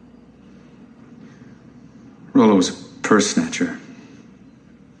 Rollo was a purse snatcher.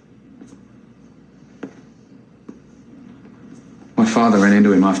 My father ran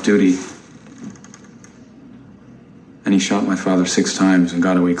into him off duty. And he shot my father 6 times and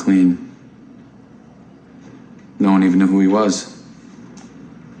got away clean. No one even knew who he was.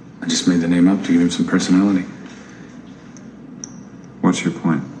 I just made the name up to give him some personality. What's your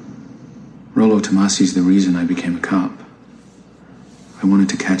point? Rollo Tomasi's the reason I became a cop. I wanted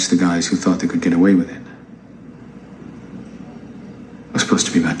to catch the guys who thought they could get away with it. It was supposed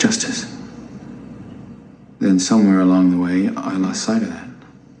to be about justice. Then somewhere along the way, I lost sight of that.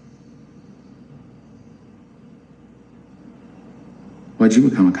 Why'd you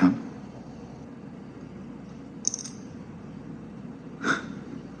become a cop?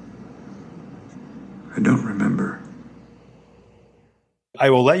 I don't remember. I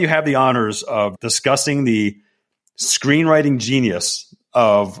will let you have the honors of discussing the screenwriting genius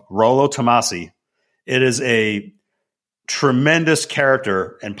of Rollo Tomasi. It is a tremendous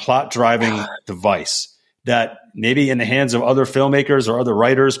character and plot-driving device that maybe in the hands of other filmmakers or other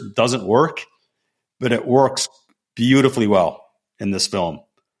writers doesn't work, but it works beautifully well in this film.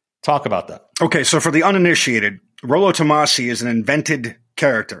 Talk about that. Okay, so for the uninitiated, Rollo Tomasi is an invented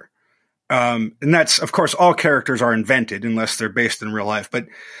character. And that's, of course, all characters are invented unless they're based in real life. But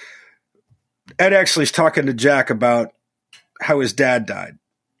Ed Exley's talking to Jack about how his dad died.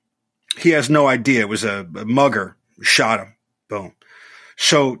 He has no idea. It was a mugger who shot him. Boom.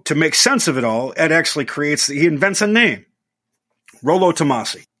 So to make sense of it all, Ed Exley he invents a name, Rollo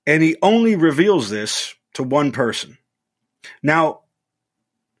Tomasi. And he only reveals this to one person. Now,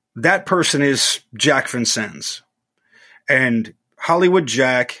 that person is Jack Vincennes. And Hollywood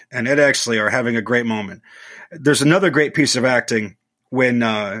Jack and Ed Exley are having a great moment. There's another great piece of acting when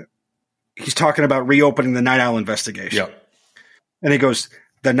he's talking about reopening the Night Owl investigation. Yep. And he goes,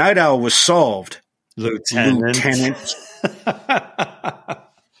 the Night Owl was solved, Lieutenant.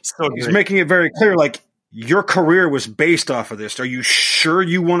 So he's making it very clear, like, your career was based off of this. Are you sure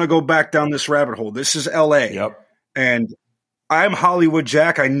you want to go back down this rabbit hole? This is L.A. Yep. And I'm Hollywood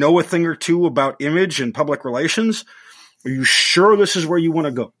Jack. I know a thing or two about image and public relations. Are you sure this is where you want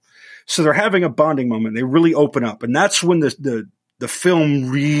to go? So they're having a bonding moment. They really open up. And that's when the film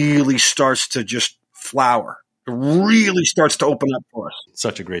really starts to just flower. It really starts to open up for us.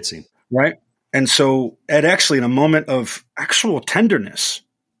 Such a great scene. Right? And so Ed Exley, in a moment of actual tenderness,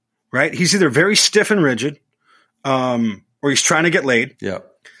 right? He's either very stiff and rigid, or he's trying to get laid. Yeah.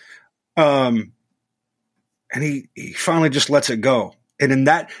 And he finally just lets it go. And in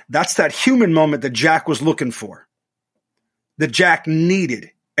that's that human moment that Jack was looking for, that Jack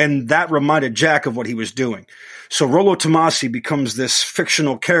needed. And that reminded Jack of what he was doing. So Rollo Tomasi becomes this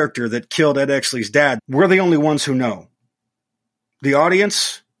fictional character that killed Ed Exley's dad. We're the only ones who know. The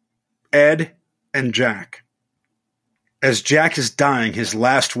audience, Ed, and Jack. As Jack is dying, his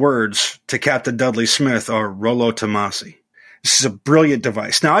last words to Captain Dudley Smith are Rollo Tomasi. This is a brilliant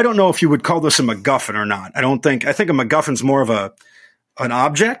device. Now, I don't know if you would call this a MacGuffin or not. I think a MacGuffin's more of an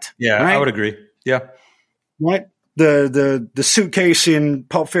object. Yeah, right? I would agree. Yeah. Right? The suitcase in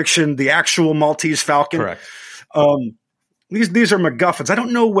Pulp Fiction, the actual Maltese Falcon. Correct. These are MacGuffins. I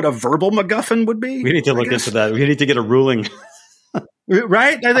don't know what a verbal MacGuffin would be. We need to look into that. We need to get a ruling.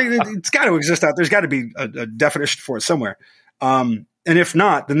 Right? I think it's got to exist out. There's got to be a definition for it somewhere. And if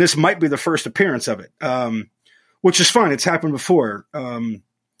not, then this might be the first appearance of it, which is fine. It's happened before.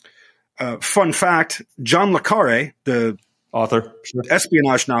 Fun fact, John le Carré, the author,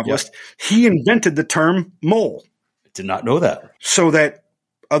 espionage novelist, he invented the term mole. I did not know that. So that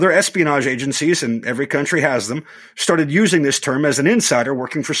other espionage agencies, and every country has them, started using this term as an insider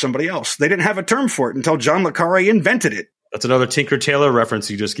working for somebody else. They didn't have a term for it until John le Carré invented it. That's another Tinker Tailor reference.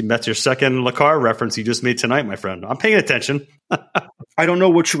 That's your second Le Carré reference you just made tonight, my friend. I'm paying attention. I don't know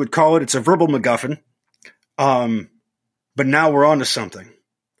what you would call it. It's a verbal MacGuffin. But now we're on to something.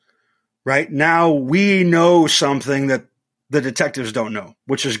 Right? Now we know something that the detectives don't know,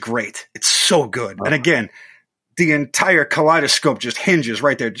 which is great. It's so good. And again, the entire kaleidoscope just hinges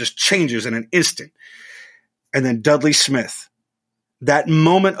right there, just changes in an instant. And then Dudley Smith, that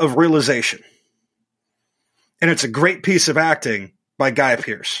moment of realization. And it's a great piece of acting by Guy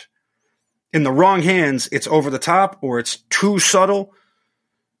Pearce. In the wrong hands, it's over the top or it's too subtle.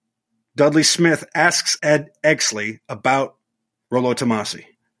 Dudley Smith asks Ed Exley about Rollo Tomasi.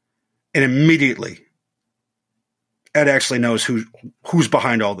 And immediately, Ed Exley knows who's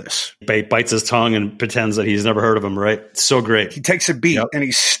behind all this. He bites his tongue and pretends that he's never heard of him, right? It's so great. He takes a beat and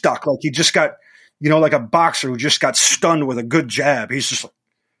he's stuck. Like he just got, like a boxer who just got stunned with a good jab. He's just like,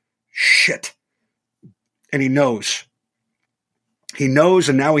 shit. And he knows. He knows,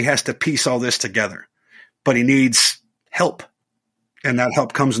 and now he has to piece all this together. But he needs help. And that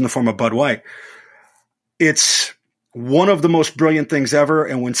help comes in the form of Bud White. It's one of the most brilliant things ever.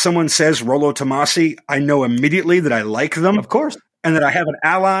 And when someone says Rollo Tomasi, I know immediately that I like them. Of course. And that I have an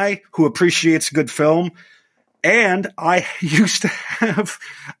ally who appreciates good film. And I used to have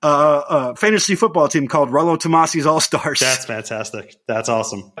a fantasy football team called Rollo Tomasi's All-Stars. That's fantastic. That's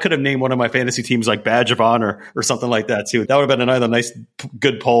awesome. I could have named one of my fantasy teams like Badge of Honor or something like that too. That would have been another nice,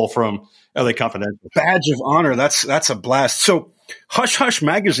 good poll from LA Confidential. Badge of Honor. That's a blast. So Hush Hush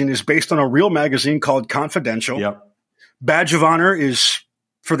magazine is based on a real magazine called Confidential. Yep. Badge of Honor is,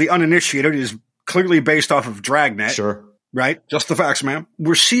 for the uninitiated, is clearly based off of Dragnet. Sure. Right? Just the facts, man.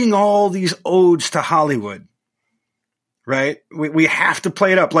 We're seeing all these odes to Hollywood. Right? We have to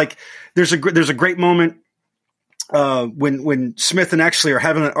play it up. Like there's a great moment when Smith and Exley are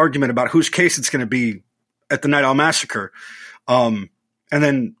having an argument about whose case it's going to be at the Night Owl Massacre. And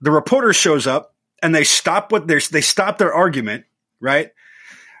then the reporter shows up and they stop their argument, right?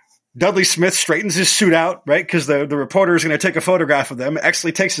 Dudley Smith straightens his suit out, right? Because the reporter is going to take a photograph of them.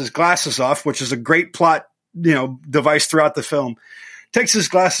 Exley takes his glasses off, which is a great plot, device throughout the film. Takes his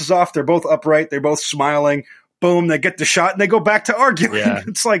glasses off. They're both upright. They're both smiling. Boom, they get the shot and they go back to arguing. Yeah.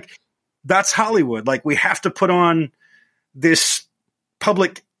 It's like, that's Hollywood. Like we have to put on this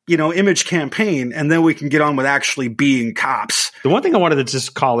public, image campaign and then we can get on with actually being cops. The one thing I wanted to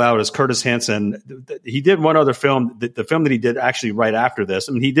just call out is Curtis Hanson. He did one other film, the film that he did actually right after this.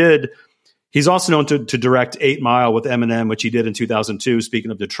 I mean, he's also known to direct 8 Mile with Eminem, which he did in 2002,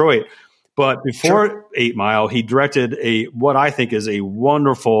 speaking of Detroit. But before 8 Mile, he directed what I think is a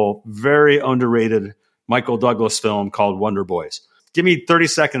wonderful, very underrated Michael Douglas film called Wonder Boys. Give me 30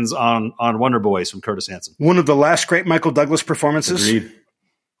 seconds on Wonder Boys from Curtis Hanson. One of the last great Michael Douglas performances. Agreed.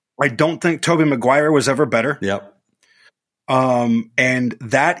 I don't think Tobey Maguire was ever better. Yep. And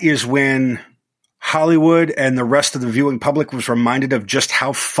that is when Hollywood and the rest of the viewing public was reminded of just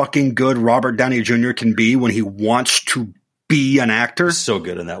how fucking good Robert Downey Jr. can be when he wants to be an actor. He's so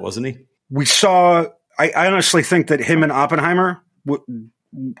good in that, wasn't he? We saw, I honestly think that him and Oppenheimer,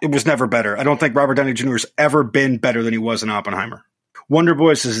 it was never better. I don't think Robert Downey Jr. has ever been better than he was in Oppenheimer. Wonder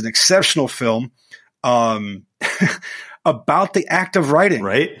Boys is an exceptional film about the act of writing.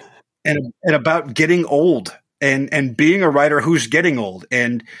 Right. And about getting old and being a writer who's getting old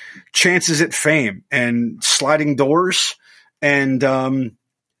and chances at fame and sliding doors and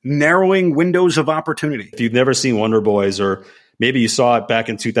narrowing windows of opportunity. If you've never seen Wonder Boys, or maybe you saw it back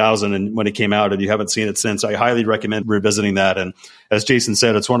in 2000 and when it came out and you haven't seen it since, I highly recommend revisiting that. And as Jason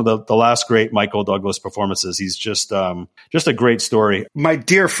said, it's one of the last great Michael Douglas performances. He's just a great story. My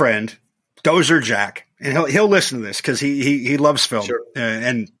dear friend, Dozer Jack, and he'll listen to this because he loves film. Sure.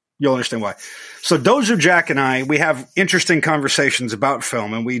 And you'll understand why. So Dozer Jack and I, we have interesting conversations about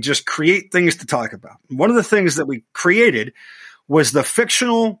film and we just create things to talk about. One of the things that we created was the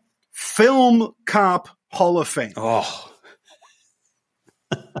fictional Film Cop Hall of Fame. Oh,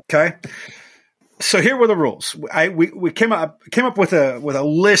 okay. So here were the rules. We came up with a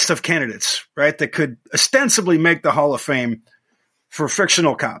list of candidates, right, that could ostensibly make the Hall of Fame for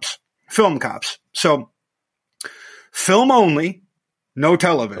fictional cops, film cops. So film only, no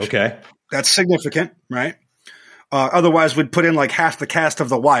television. Okay. That's significant, right? Otherwise, we'd put in like half the cast of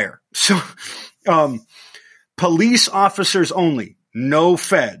The Wire. So police officers only, no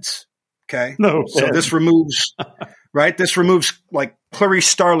feds. Okay. No. So this removes, right? This removes like Clarice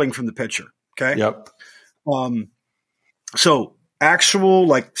Starling from the picture. Okay. Yep. So actual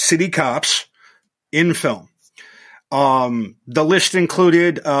like city cops in film. The list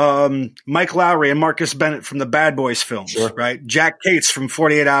included Mike Lowry and Marcus Bennett from the Bad Boys films, sure. Right? Jack Cates from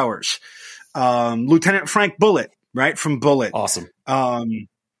 48 Hours. Lieutenant Frank Bullitt, right? From Bullitt. Awesome.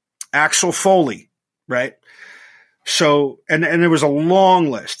 Axel Foley, right? So, and there was a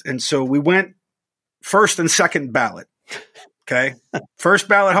long list. And so we went first and second ballot. Okay. First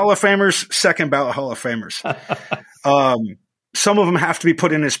ballot Hall of Famers, second ballot Hall of Famers. Some of them have to be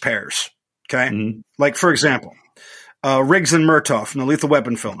put in as pairs. Okay. Mm-hmm. Like, for example, Riggs and Murtaugh from the Lethal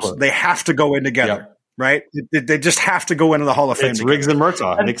Weapon films. They have to go in together, yep. Right? They just have to go into the Hall of Fame. It's together. Riggs and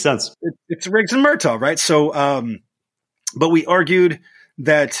Murtaugh. It makes sense. It's Riggs and Murtaugh, right? So, but we argued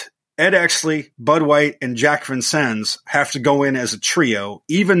that Ed Exley, Bud White, and Jack Vincennes have to go in as a trio,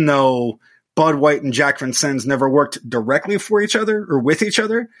 even though Bud White and Jack Vincennes never worked directly for each other or with each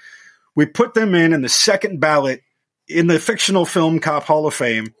other. We put them in the second ballot in the fictional film Cop Hall of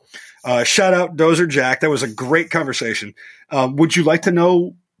Fame. Shout out Dozer Jack. That was a great conversation. Would you like to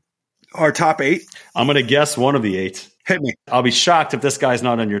know our top 8? I'm going to guess one of the 8. Hit me. I'll be shocked if this guy's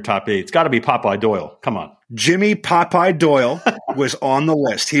not in your top 8. It's got to be Popeye Doyle. Come on. Jimmy Popeye Doyle was on the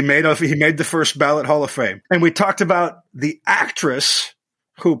list. He made the first ballot Hall of Fame. And we talked about the actress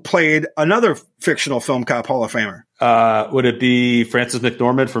who played another fictional film cop Hall of Famer. Would it be Frances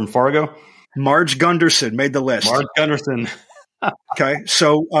McDormand from Fargo? Marge Gunderson made the list. Marge Gunderson. Okay.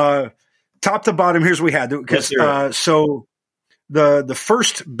 So top to bottom, here's what we had. So the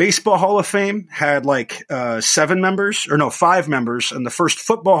first Baseball Hall of Fame had like 5 members, and the first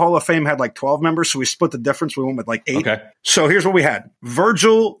Football Hall of Fame had like 12 members. So we split the difference. We went with like 8. Okay. So here's what we had.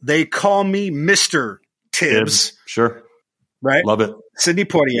 Virgil, they call me Mr. Tibbs. Sure. Right? Love it. Sidney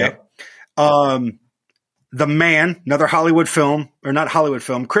Poitier. Yep. The Man, another Hollywood film, or not Hollywood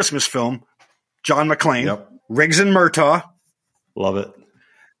film, Christmas film, John McClane. Yep. Riggs and Murtaugh. Love it.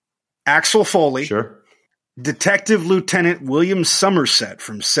 Axel Foley. Sure. Detective Lieutenant William Somerset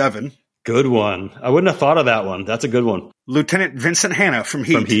from 7. Good one. I wouldn't have thought of that one. That's a good one. Lieutenant Vincent Hanna from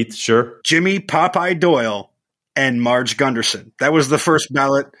Heat. From Heat, sure. Jimmy Popeye Doyle and Marge Gunderson. That was the first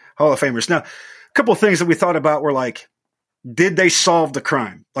ballot Hall of Famers. Now, a couple of things that we thought about were like, did they solve the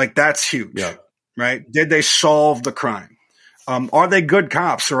crime? Like, that's huge. Yeah. Right? Did they solve the crime? Are they good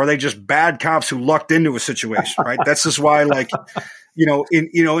cops, or are they just bad cops who lucked into a situation? Right? That's just why, like,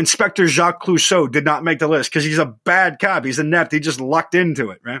 Inspector Jacques Clouseau did not make the list because he's a bad cop. He's inept. He just lucked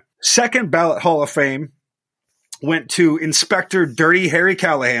into it. Right? Second ballot Hall of Fame went to Inspector Dirty Harry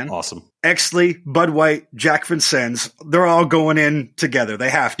Callahan. Awesome. Exley, Bud White, Jack Vincennes. They're all going in together. They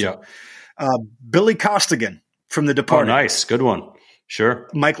have to. Yeah. Billy Costigan from The Departed. Oh, nice. Good one. Sure.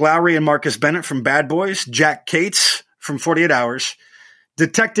 Mike Lowry and Marcus Bennett from Bad Boys. Jack Cates from 48 Hours.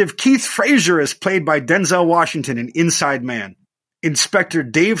 Detective Keith Frazier as played by Denzel Washington in Inside Man. Inspector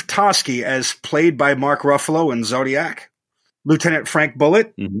Dave Toschi as played by Mark Ruffalo in Zodiac. Lieutenant Frank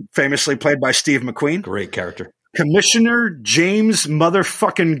Bullitt, famously played by Steve McQueen. Great character. Commissioner James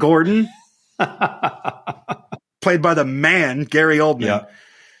motherfucking Gordon, played by the Man, Gary Oldman. Yeah.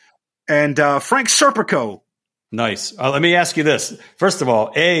 And Frank Serpico. Nice. Let me ask you this. First of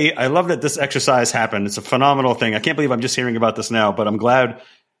all, I love that this exercise happened. It's a phenomenal thing. I can't believe I'm just hearing about this now, but I'm glad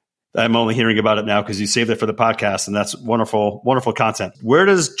that I'm only hearing about it now because you saved it for the podcast, and that's wonderful, wonderful content. Where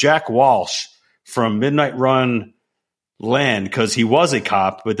does Jack Walsh from Midnight Run land? Because he was a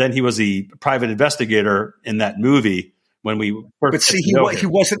cop, but then he was a private investigator in that movie when we first. But see, he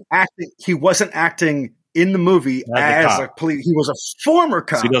wasn't acting. He wasn't acting in the movie as a police. He was a former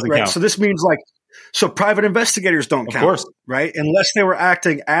cop, so he doesn't right? count. So this means so private investigators don't count, of course, right? Unless they were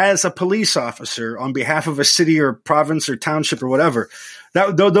acting as a police officer on behalf of a city or province or township or whatever.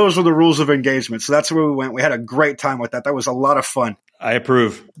 Those were the rules of engagement. So that's where we went. We had a great time with that. That was a lot of fun. I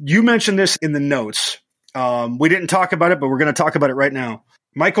approve. You mentioned this in the notes. We didn't talk about it, but we're going to talk about it right now.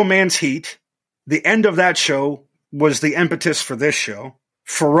 Michael Mann's Heat. The end of that show was the impetus for this show.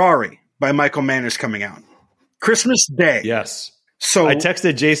 Ferrari by Michael Mann is coming out. Christmas Day. Yes. So I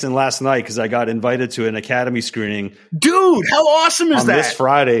texted Jason last night because I got invited to an Academy screening. Dude, how awesome is that? This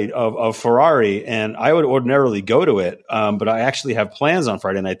Friday of Ferrari, and I would ordinarily go to it, but I actually have plans on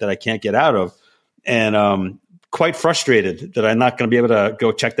Friday night that I can't get out of, and quite frustrated that I'm not going to be able to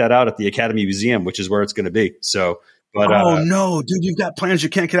go check that out at the Academy Museum, which is where it's going to be. So, but no, dude, you've got plans you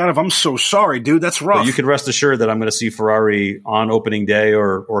can't get out of. I'm so sorry, dude. That's rough. But you can rest assured that I'm going to see Ferrari on opening day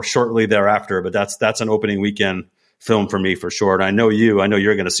or shortly thereafter. But that's an opening weekend film for me for sure. And I know you're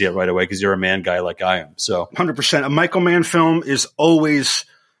going to see it right away because you're a Man guy like I am. So 100%. A Michael Mann film is always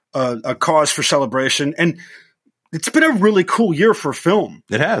a cause for celebration. And it's been a really cool year for film.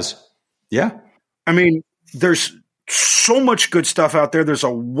 It has. Yeah. I mean, there's so much good stuff out there. There's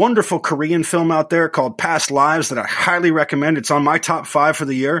a wonderful Korean film out there called Past Lives that I highly recommend. It's on my top 5 for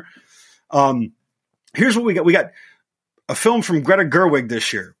the year. Here's what we got. We got a film from Greta Gerwig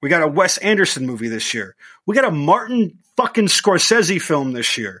this year. We got a Wes Anderson movie this year. We got a Martin fucking Scorsese film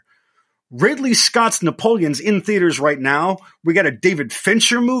this year. Ridley Scott's Napoleon's in theaters right now. We got a David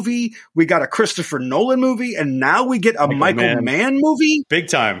Fincher movie. We got a Christopher Nolan movie. And now we get a Michael Mann movie. Big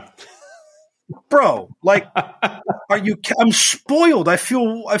time. Bro, I'm spoiled. I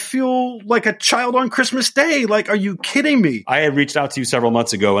feel like a child on Christmas Day. Like, are you kidding me? I had reached out to you several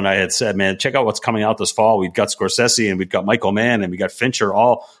months ago and I had said, man, check out what's coming out this fall. We've got Scorsese and we've got Michael Mann and we got Fincher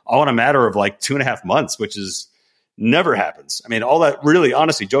all in a matter of like 2.5 months, which is never happens. I mean, all that really,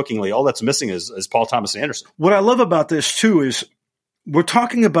 honestly, jokingly, all that's missing is Paul Thomas Anderson. What I love about this too is we're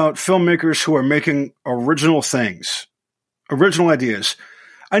talking about filmmakers who are making original things, original ideas.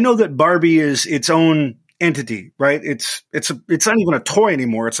 I know that Barbie is its own entity, right? It's not even a toy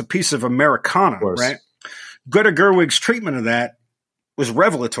anymore. It's a piece of Americana, right? Greta Gerwig's treatment of that was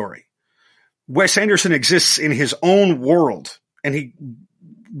revelatory. Wes Anderson exists in his own world, and he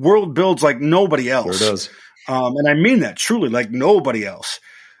world builds like nobody else. Sure does. And I mean that truly, like nobody else.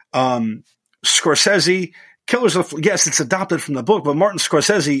 Scorsese, Killers of yes, it's adopted from the book, but Martin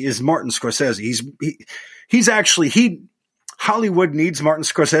Scorsese is Martin Scorsese. Hollywood needs Martin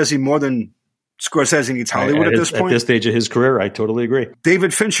Scorsese more than Scorsese needs Hollywood at this point. At this stage of his career, I totally agree.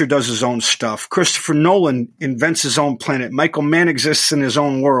 David Fincher does his own stuff. Christopher Nolan invents his own planet. Michael Mann exists in his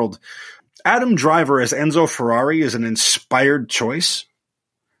own world. Adam Driver as Enzo Ferrari is an inspired choice.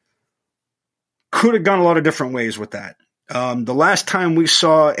 Could have gone a lot of different ways with that. The last time we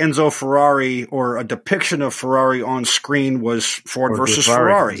saw Enzo Ferrari or a depiction of Ferrari on screen was Ford versus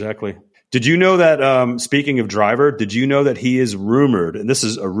Ferrari. Exactly. Did you know that, speaking of Driver, did you know that he is rumored, and this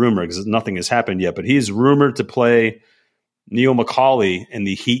is a rumor because nothing has happened yet, but he is rumored to play Neil McCauley in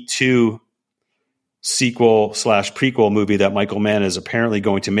the Heat 2 sequel/prequel movie that Michael Mann is apparently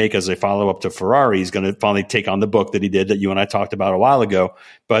going to make as a follow-up to Ferrari. He's going to finally take on the book that he did that you and I talked about a while ago.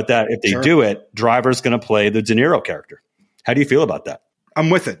 But that if they do it, Driver's going to play the De Niro character. How do you feel about that? I'm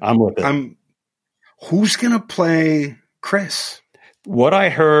with it. Who's going to play Chris? What I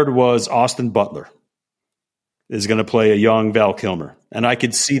heard was Austin Butler is going to play a young Val Kilmer, and I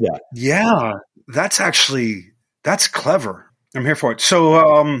could see that. Yeah, that's clever. I'm here for it.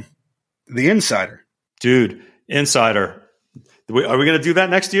 So, The Insider. Dude, Insider. Are we going to do that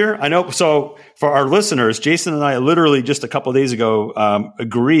next year? I know. So for our listeners, Jason and I literally just a couple of days ago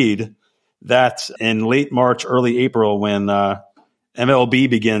agreed that in late March, early April, when MLB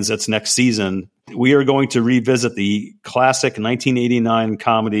begins its next season, we are going to revisit the classic 1989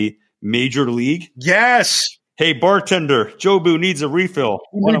 comedy Major League. Yes. Hey, bartender, Jobu needs a refill.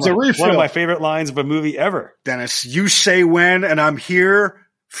 One of my favorite lines of a movie ever. Dennis, you say when, and I'm here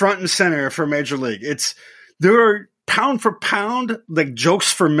front and center for Major League. There are pound for pound, like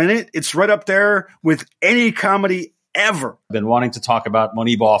jokes per minute. It's right up there with any comedy ever. I've been wanting to talk about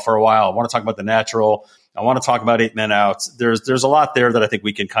Moneyball for a while. I want to talk about The Natural. I want to talk about 8 Men Out. There's a lot there that I think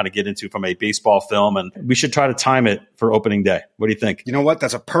we can kind of get into from a baseball film, and we should try to time it for opening day. What do you think? You know what?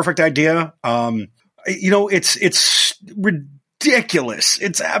 That's a perfect idea. It's ridiculous.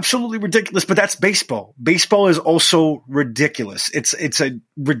 It's absolutely ridiculous, but that's baseball. Baseball is also ridiculous. It's a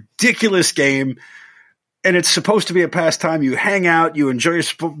ridiculous game, and it's supposed to be a pastime. You hang out, you enjoy your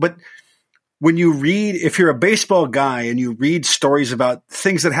sport, but when you read, if you're a baseball guy and you read stories about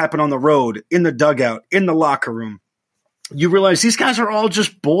things that happen on the road, in the dugout, in the locker room, you realize these guys are all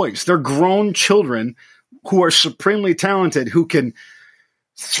just boys. They're grown children who are supremely talented, who can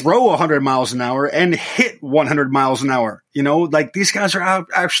throw 100 miles an hour and hit 100 miles an hour. You know, like these guys are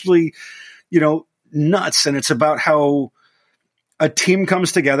actually, nuts. And it's about how a team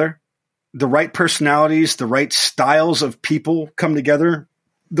comes together, the right personalities, the right styles of people come together,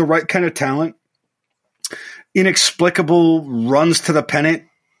 the right kind of talent, inexplicable runs to the pennant,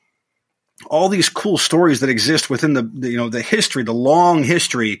 all these cool stories that exist within the history, the long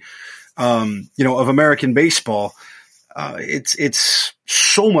history, of American baseball. It's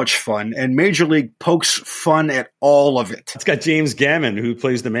so much fun, and Major League pokes fun at all of it. It's got James Gammon, who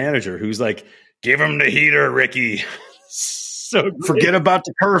plays the manager, who's like, "Give him the heater, Ricky." So great. Forget about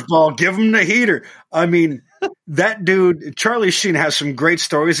the curveball. Give him the heater. I mean, that dude, Charlie Sheen, has some great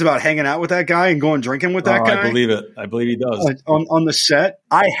stories about hanging out with that guy and going drinking with that guy. I believe it. I believe he does. On the set,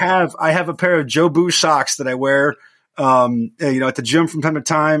 I have a pair of Jobu socks that I wear, at the gym from time to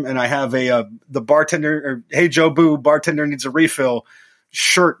time, and I have the bartender, or "Hey Jobu, bartender needs a refill"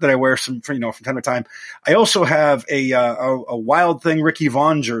 shirt that I wear from time to time. I also have a Wild Thing Ricky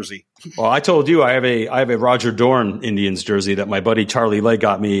Vaughn jersey. Well, I told you I have a Roger Dorn Indians jersey that my buddy Charlie Lay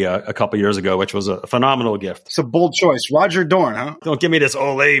got me a couple years ago, which was a phenomenal gift. It's a bold choice. Roger Dorn, huh? Don't give me this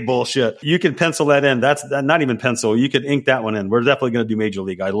Olay bullshit. You can pencil that in. That's not even pencil. You can ink that one in. We're definitely going to do Major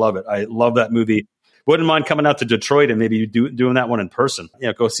League. I love it. I love that movie. Wouldn't mind coming out to Detroit and maybe doing that one in person.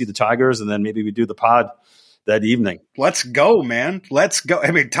 Go see the Tigers, and then maybe we do the pod that evening. Let's go, man. Let's go.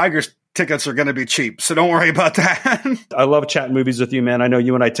 I mean, Tigers tickets are going to be cheap, so don't worry about that. I love chatting movies with you, man. I know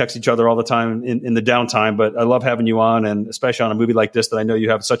you and I text each other all the time in the downtime, but I love having you on, and especially on a movie like this that I know you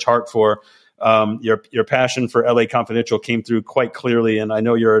have such heart for. Your passion for LA Confidential came through quite clearly, and I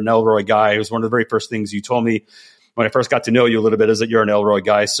know you're an Elroy guy. It was one of the very first things you told me when I first got to know you a little bit is that you're an Elroy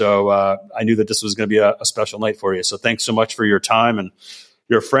guy. So I knew that this was going to be a special night for you. So thanks so much for your time and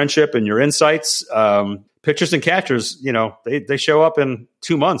your friendship and your insights. Pitchers and catchers, they show up in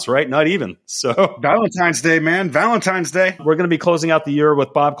 2 months, right? Not even. So Valentine's Day, man. Valentine's Day. We're going to be closing out the year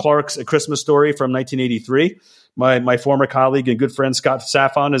with Bob Clark's A Christmas Story from 1983. My former colleague and good friend Scott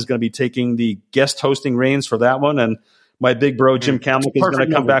Safon is going to be taking the guest hosting reins for that one. And my big bro, Jim Kamlick, is going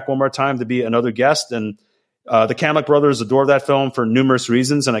to come back one more time to be another guest. And the Kamlick brothers adore that film for numerous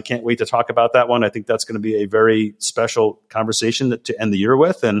reasons, and I can't wait to talk about that one. I think that's going to be a very special conversation to end the year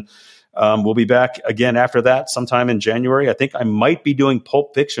with. And we'll be back again after that sometime in January. I think I might be doing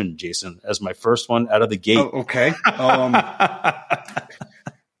Pulp Fiction, Jason, as my first one out of the gate. Oh, okay.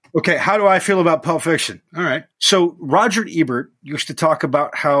 Okay, how do I feel about Pulp Fiction? All right. So Roger Ebert used to talk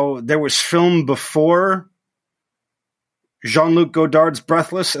about how there was film before Jean-Luc Godard's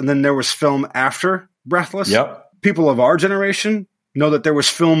Breathless, and then there was film after Breathless. Yep. People of our generation know that there was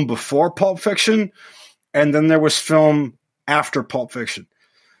film before Pulp Fiction, and then there was film after Pulp Fiction.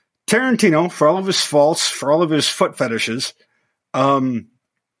 Tarantino, for all of his faults, for all of his foot fetishes,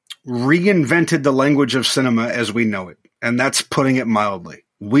 reinvented the language of cinema as we know it, and that's putting it mildly.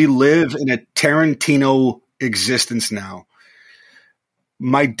 We live in a Tarantino existence now.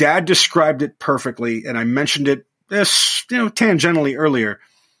 My dad described it perfectly, and I mentioned it tangentially earlier.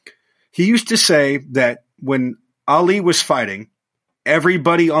 He used to say that when Ali was fighting,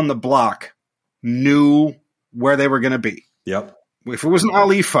 everybody on the block knew where they were going to be. Yep. If it was an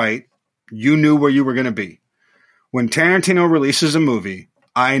Ali fight, you knew where you were going to be. When Tarantino releases a movie,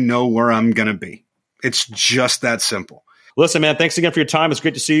 I know where I'm going to be. It's just that simple. Listen, man, thanks again for your time. It's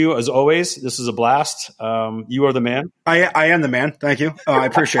great to see you as always. This is a blast. You are the man. I am the man. Thank you. I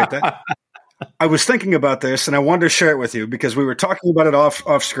appreciate that. I was thinking about this, and I wanted to share it with you because we were talking about it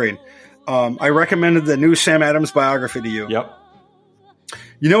off screen. I recommended the new Sam Adams biography to you. Yep.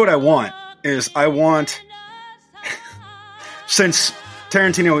 You know what I want is since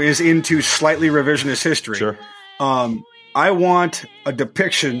Tarantino is into slightly revisionist history, sure. I want a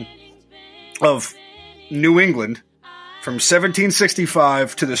depiction of New England from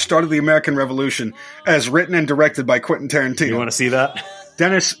 1765 to the start of the American Revolution as written and directed by Quentin Tarantino. You want to see that?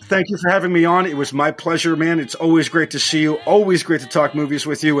 Dennis, thank you for having me on. It was my pleasure, man. It's always great to see you. Always great to talk movies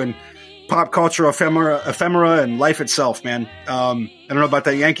with you and pop culture ephemera and life itself, man. I don't know about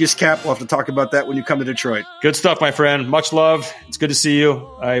that Yankees cap. We'll have to talk about that when you come to Detroit. Good stuff, my friend. Much love. It's good to see you.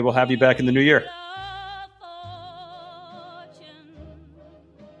 I will have you back in the new year.